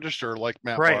in the register, like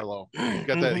Matt Barlow.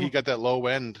 He got that low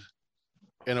end.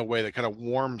 in a way that kind of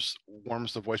warms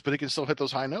the voice, but he can still hit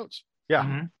those high notes. Yeah.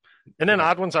 Mhm. And then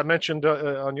odd ones I mentioned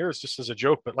on yours just as a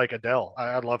joke, but like Adele,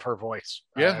 I love her voice.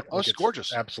 Yeah, I think it's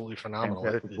gorgeous. absolutely phenomenal.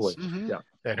 Fantastic voice. Mhm. Yeah.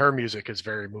 And her music is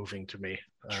very moving to me.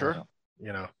 Sure.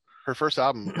 You know, Her first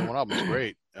album, one album is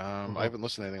great. I haven't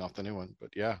listened to anything off the new one, but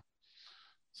yeah.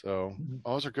 So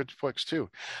those are good picks too.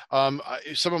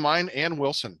 Some of mine, Ann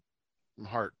Wilson from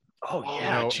Heart. oh You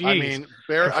yeah, know, geez. I mean,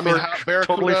 Barracuda,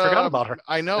 totally forgot about her.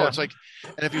 I know Yeah. it's like,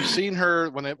 and if you've seen her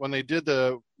when they did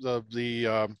the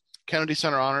Kennedy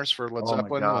Center honors for Led Oh my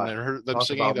Zeppelin, God. when they heard them Talk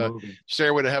singing about the moving.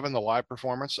 Stairway to Heaven, the live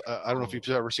performance. I don't know if you've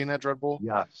ever seen that, Dreadbull.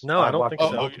 Yes. No, I don't watched think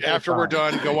it so. multiple After we're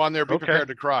times. done, go on there, be Okay. prepared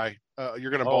to cry.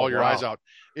 You're gonna Oh, bawl your wow. eyes out.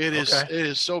 It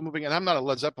is so moving, and I'm not a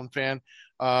Led Zeppelin fan,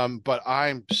 but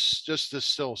I'm just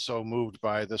still so moved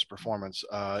by this performance.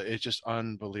 It's just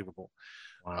unbelievable.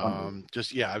 Wow.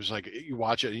 I was like, you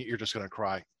watch it, you're just gonna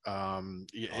cry.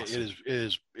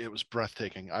 It was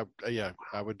breathtaking. I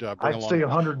would bring I'd along. say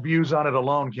 100 views on it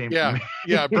alone came from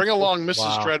me. Bring along Mrs.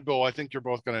 Wow. Dreadbull. I think you're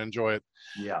both gonna enjoy it.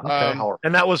 Yeah. Okay.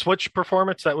 And that was which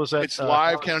performance? That was at It's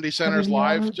live, Kennedy Center's Kennedy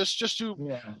live. Honors? Just do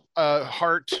Yeah.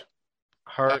 Heart.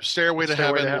 Heart. Stairway to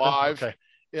Stairway Heaven live. Okay,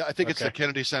 Yeah, I think it's the Okay.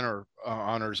 Kennedy Center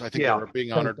honors. I think Yeah. they were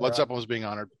being honored. Led Zeppelin was being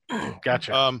honored.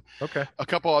 gotcha. Okay. A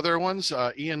couple other ones.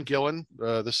 Ian Gillan,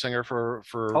 the singer for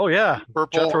Oh yeah,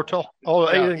 Purple. Jethro Tull. Oh,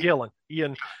 Yeah. Ian Gillan.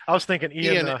 Ian. I was thinking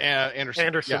Ian. Anderson.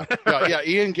 Anderson. Yeah.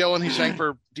 Ian Gillan. He sang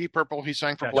for Deep Purple. He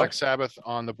sang for Gotcha. Black Sabbath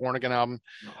on the Born Again album.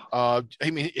 I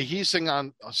mean, he sang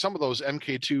on some of those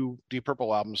MK2 Deep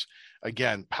Purple albums.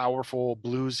 Again, powerful,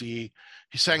 bluesy.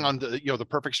 He sang on the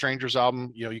Perfect Strangers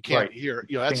album. You can't Right. hear.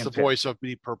 That's Can't the tell. voice of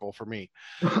Deep Purple for me.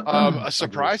 A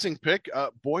surprising pick,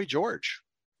 Boy George.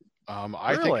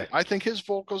 Really? I think his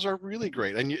vocals are really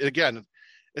great. And again,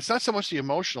 it's not so much the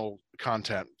emotional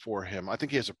content for him. I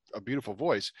think he has a beautiful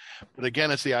voice, but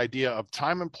again, it's the idea of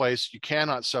time and place. You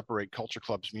cannot separate Culture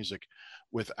Club's music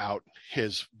without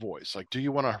his voice. Like, do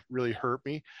you want to really hurt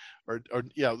me, or do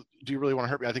you really want to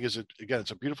hurt me? I think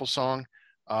it's a beautiful song.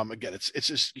 Again, it's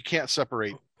just, you can't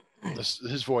separate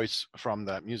his voice from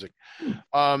that music.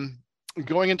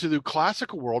 Going into the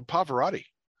classical world, Pavarotti,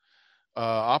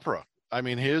 opera. I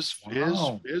mean, his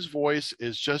voice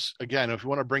is just, again, if you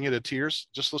want to bring you to tears,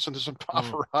 just listen to some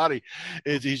Pavarotti.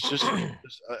 He's just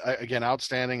again,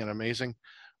 outstanding and amazing.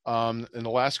 In the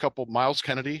last couple, Miles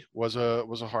Kennedy was a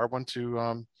hard one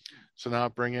to now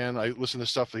bring in. I listened to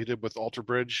stuff that he did with Alter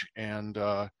Bridge and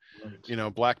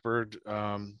Blackbird.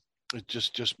 It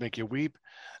just make you weep.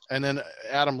 And then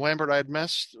Adam Lambert, I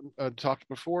had talked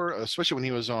before, especially when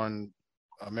he was on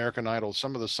American Idol.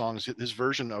 Some of the songs, his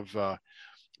version of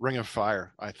Ring of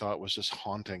Fire, I thought was just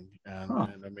haunting and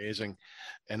amazing.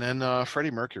 And then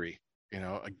Freddie Mercury.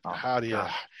 How do you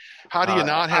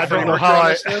not have Freddie Mercury on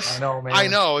this list? I know, man. I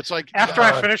know. It's like After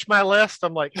I finished my list,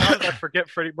 I'm like, how did I forget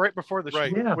Freddie? Right before the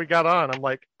show we got on, I'm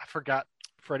like, I forgot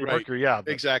Freddie Mercury. Yeah,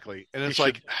 exactly. And it's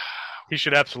he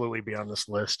should absolutely be on this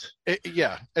list. And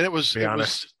it was.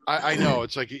 I know.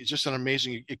 It's like, it's just an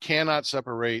amazing. You cannot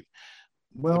separate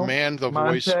the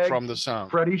voice Montag, from the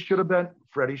sound. Freddie should have been,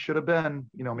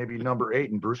 maybe number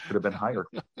 8, and Bruce could have been higher.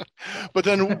 but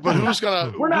who's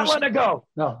gonna? We're not letting it go.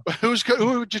 No. Who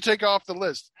would you take off the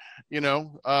list?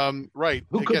 Right.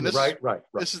 Who Again, could, right.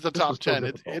 This is the top 10.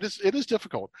 It is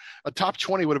difficult. A top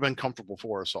 20 would have been comfortable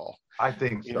for us all. I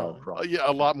think so. Probably.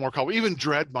 A lot more comfortable. Even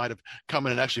Dread might have come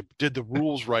in and actually did the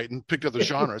rules right and picked up the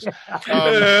genres.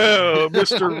 Oh,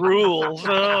 Mr. Rules.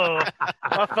 Oh,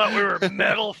 I thought we were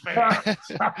metal fans.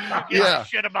 Yeah.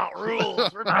 Shit about rules.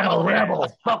 I'm a rebel.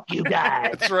 Fuck you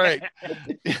guys. That's right.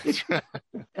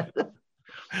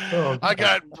 Oh, I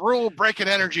got rule breaking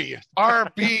energy.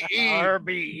 RBE.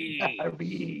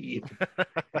 RBE.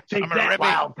 Take that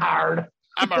wild card.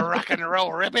 I'm a rock and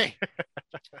roll ribby.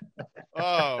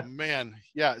 Oh man,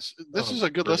 yes. This is a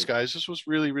good list, guys. This was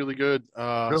really, really good.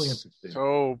 Really interesting.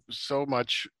 So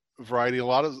much variety. A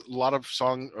lot of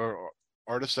song or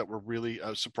artists that were really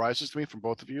surprises to me from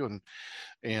both of you,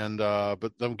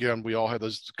 but then again, we all had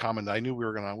those common. I knew we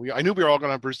were all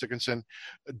gonna have Bruce Dickinson,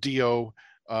 Dio,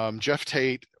 Jeff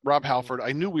Tate, Rob Halford.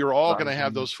 I knew we were all going to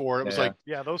have those four. It was like,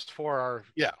 those four are.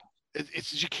 Yeah,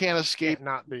 it's you can't escape.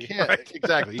 Not be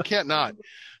Exactly. You can't not.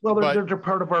 Well, they're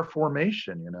part of our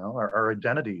formation, our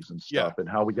identities and stuff, and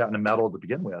how we got into metal to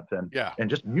begin with, and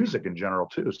just music in general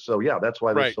too. So that's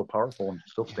why they're so powerful and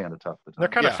still stand atop the time. They're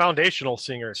kind of foundational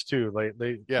singers too.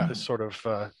 They just sort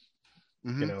of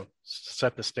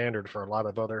set the standard for a lot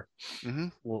of other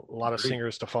a lot of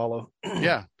singers to follow.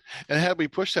 Yeah. And had we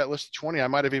pushed that list to 20, I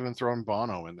might have even thrown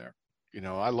Bono in there.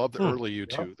 I love the early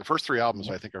U2. The first 3 albums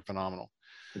I think are phenomenal.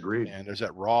 Agreed. And there's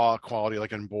that raw quality,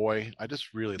 like in Boy. I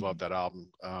just really love that album.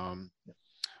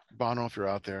 Bono, if you're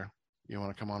out there, you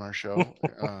want to come on our show?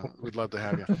 We'd love to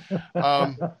have you.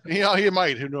 You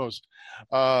might. Who knows?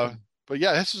 But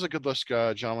yeah, this is a good list,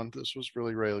 gentlemen. This was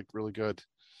really, really, really good.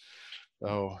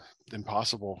 Oh,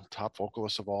 Impossible, top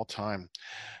vocalist of all time.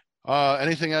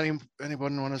 Anything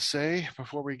anyone want to say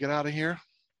before we get out of here?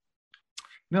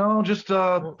 No, just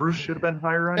Bruce should have been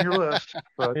higher on your list.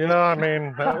 But I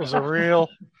mean, that was a real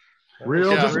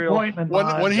disappointment.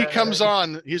 When he comes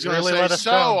on, he's going to Really say,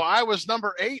 "So I was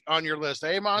number 8 on your list,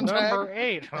 eh, Montag?" Number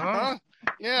 8, huh?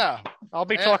 Yeah. I'll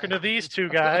be talking to these two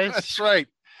guys. That's right.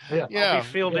 Yeah. I'll be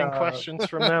fielding questions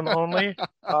from them only.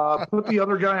 Put the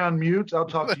other guy on mute. I'll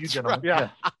talk to you, gentlemen. Right.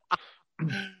 Yeah.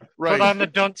 Right. Put on the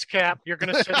dunce cap. You're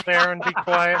going to sit there and be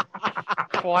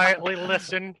quietly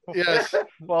listen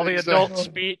while the adults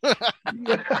speak.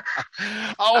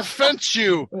 I'll fence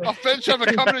you. I'll fence you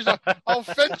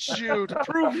to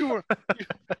prove you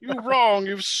wrong.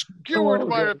 You've skewered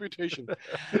my reputation.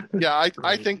 Yeah,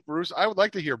 I think Bruce. I would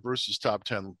like to hear Bruce's top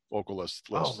 10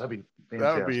 vocalist list. Oh, that'd be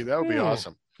fantastic. That would be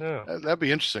awesome. Yeah. That'd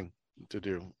be interesting to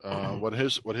do. What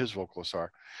his vocalists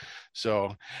are.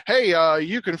 So, hey,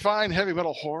 you can find Heavy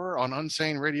Metal Horror on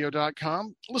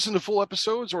unsaneradio.com. Listen to full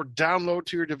episodes or download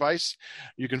to your device.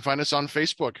 You can find us on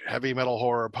Facebook, Heavy Metal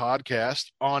Horror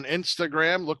Podcast. On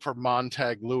Instagram, look for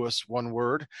Montag Lewis, one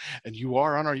word. And you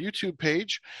are on our YouTube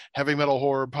page, Heavy Metal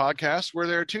Horror Podcast. We're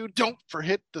there too. Don't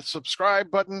forget the subscribe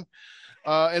button.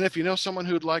 And if you know someone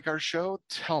who'd like our show,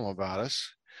 tell them about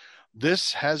us.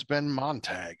 This has been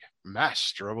Montag,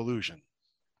 Master of Illusion.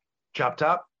 Chop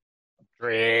top.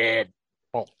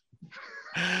 Dreadbull.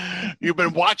 You've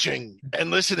been watching and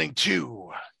listening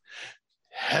to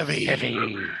Heavy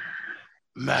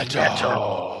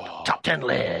Metal Top 10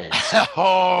 list.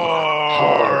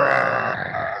 Horror.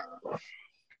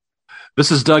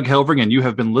 This is Doug Helvering, and you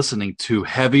have been listening to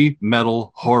Heavy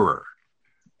Metal Horror,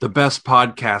 the best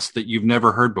podcast that you've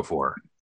never heard before.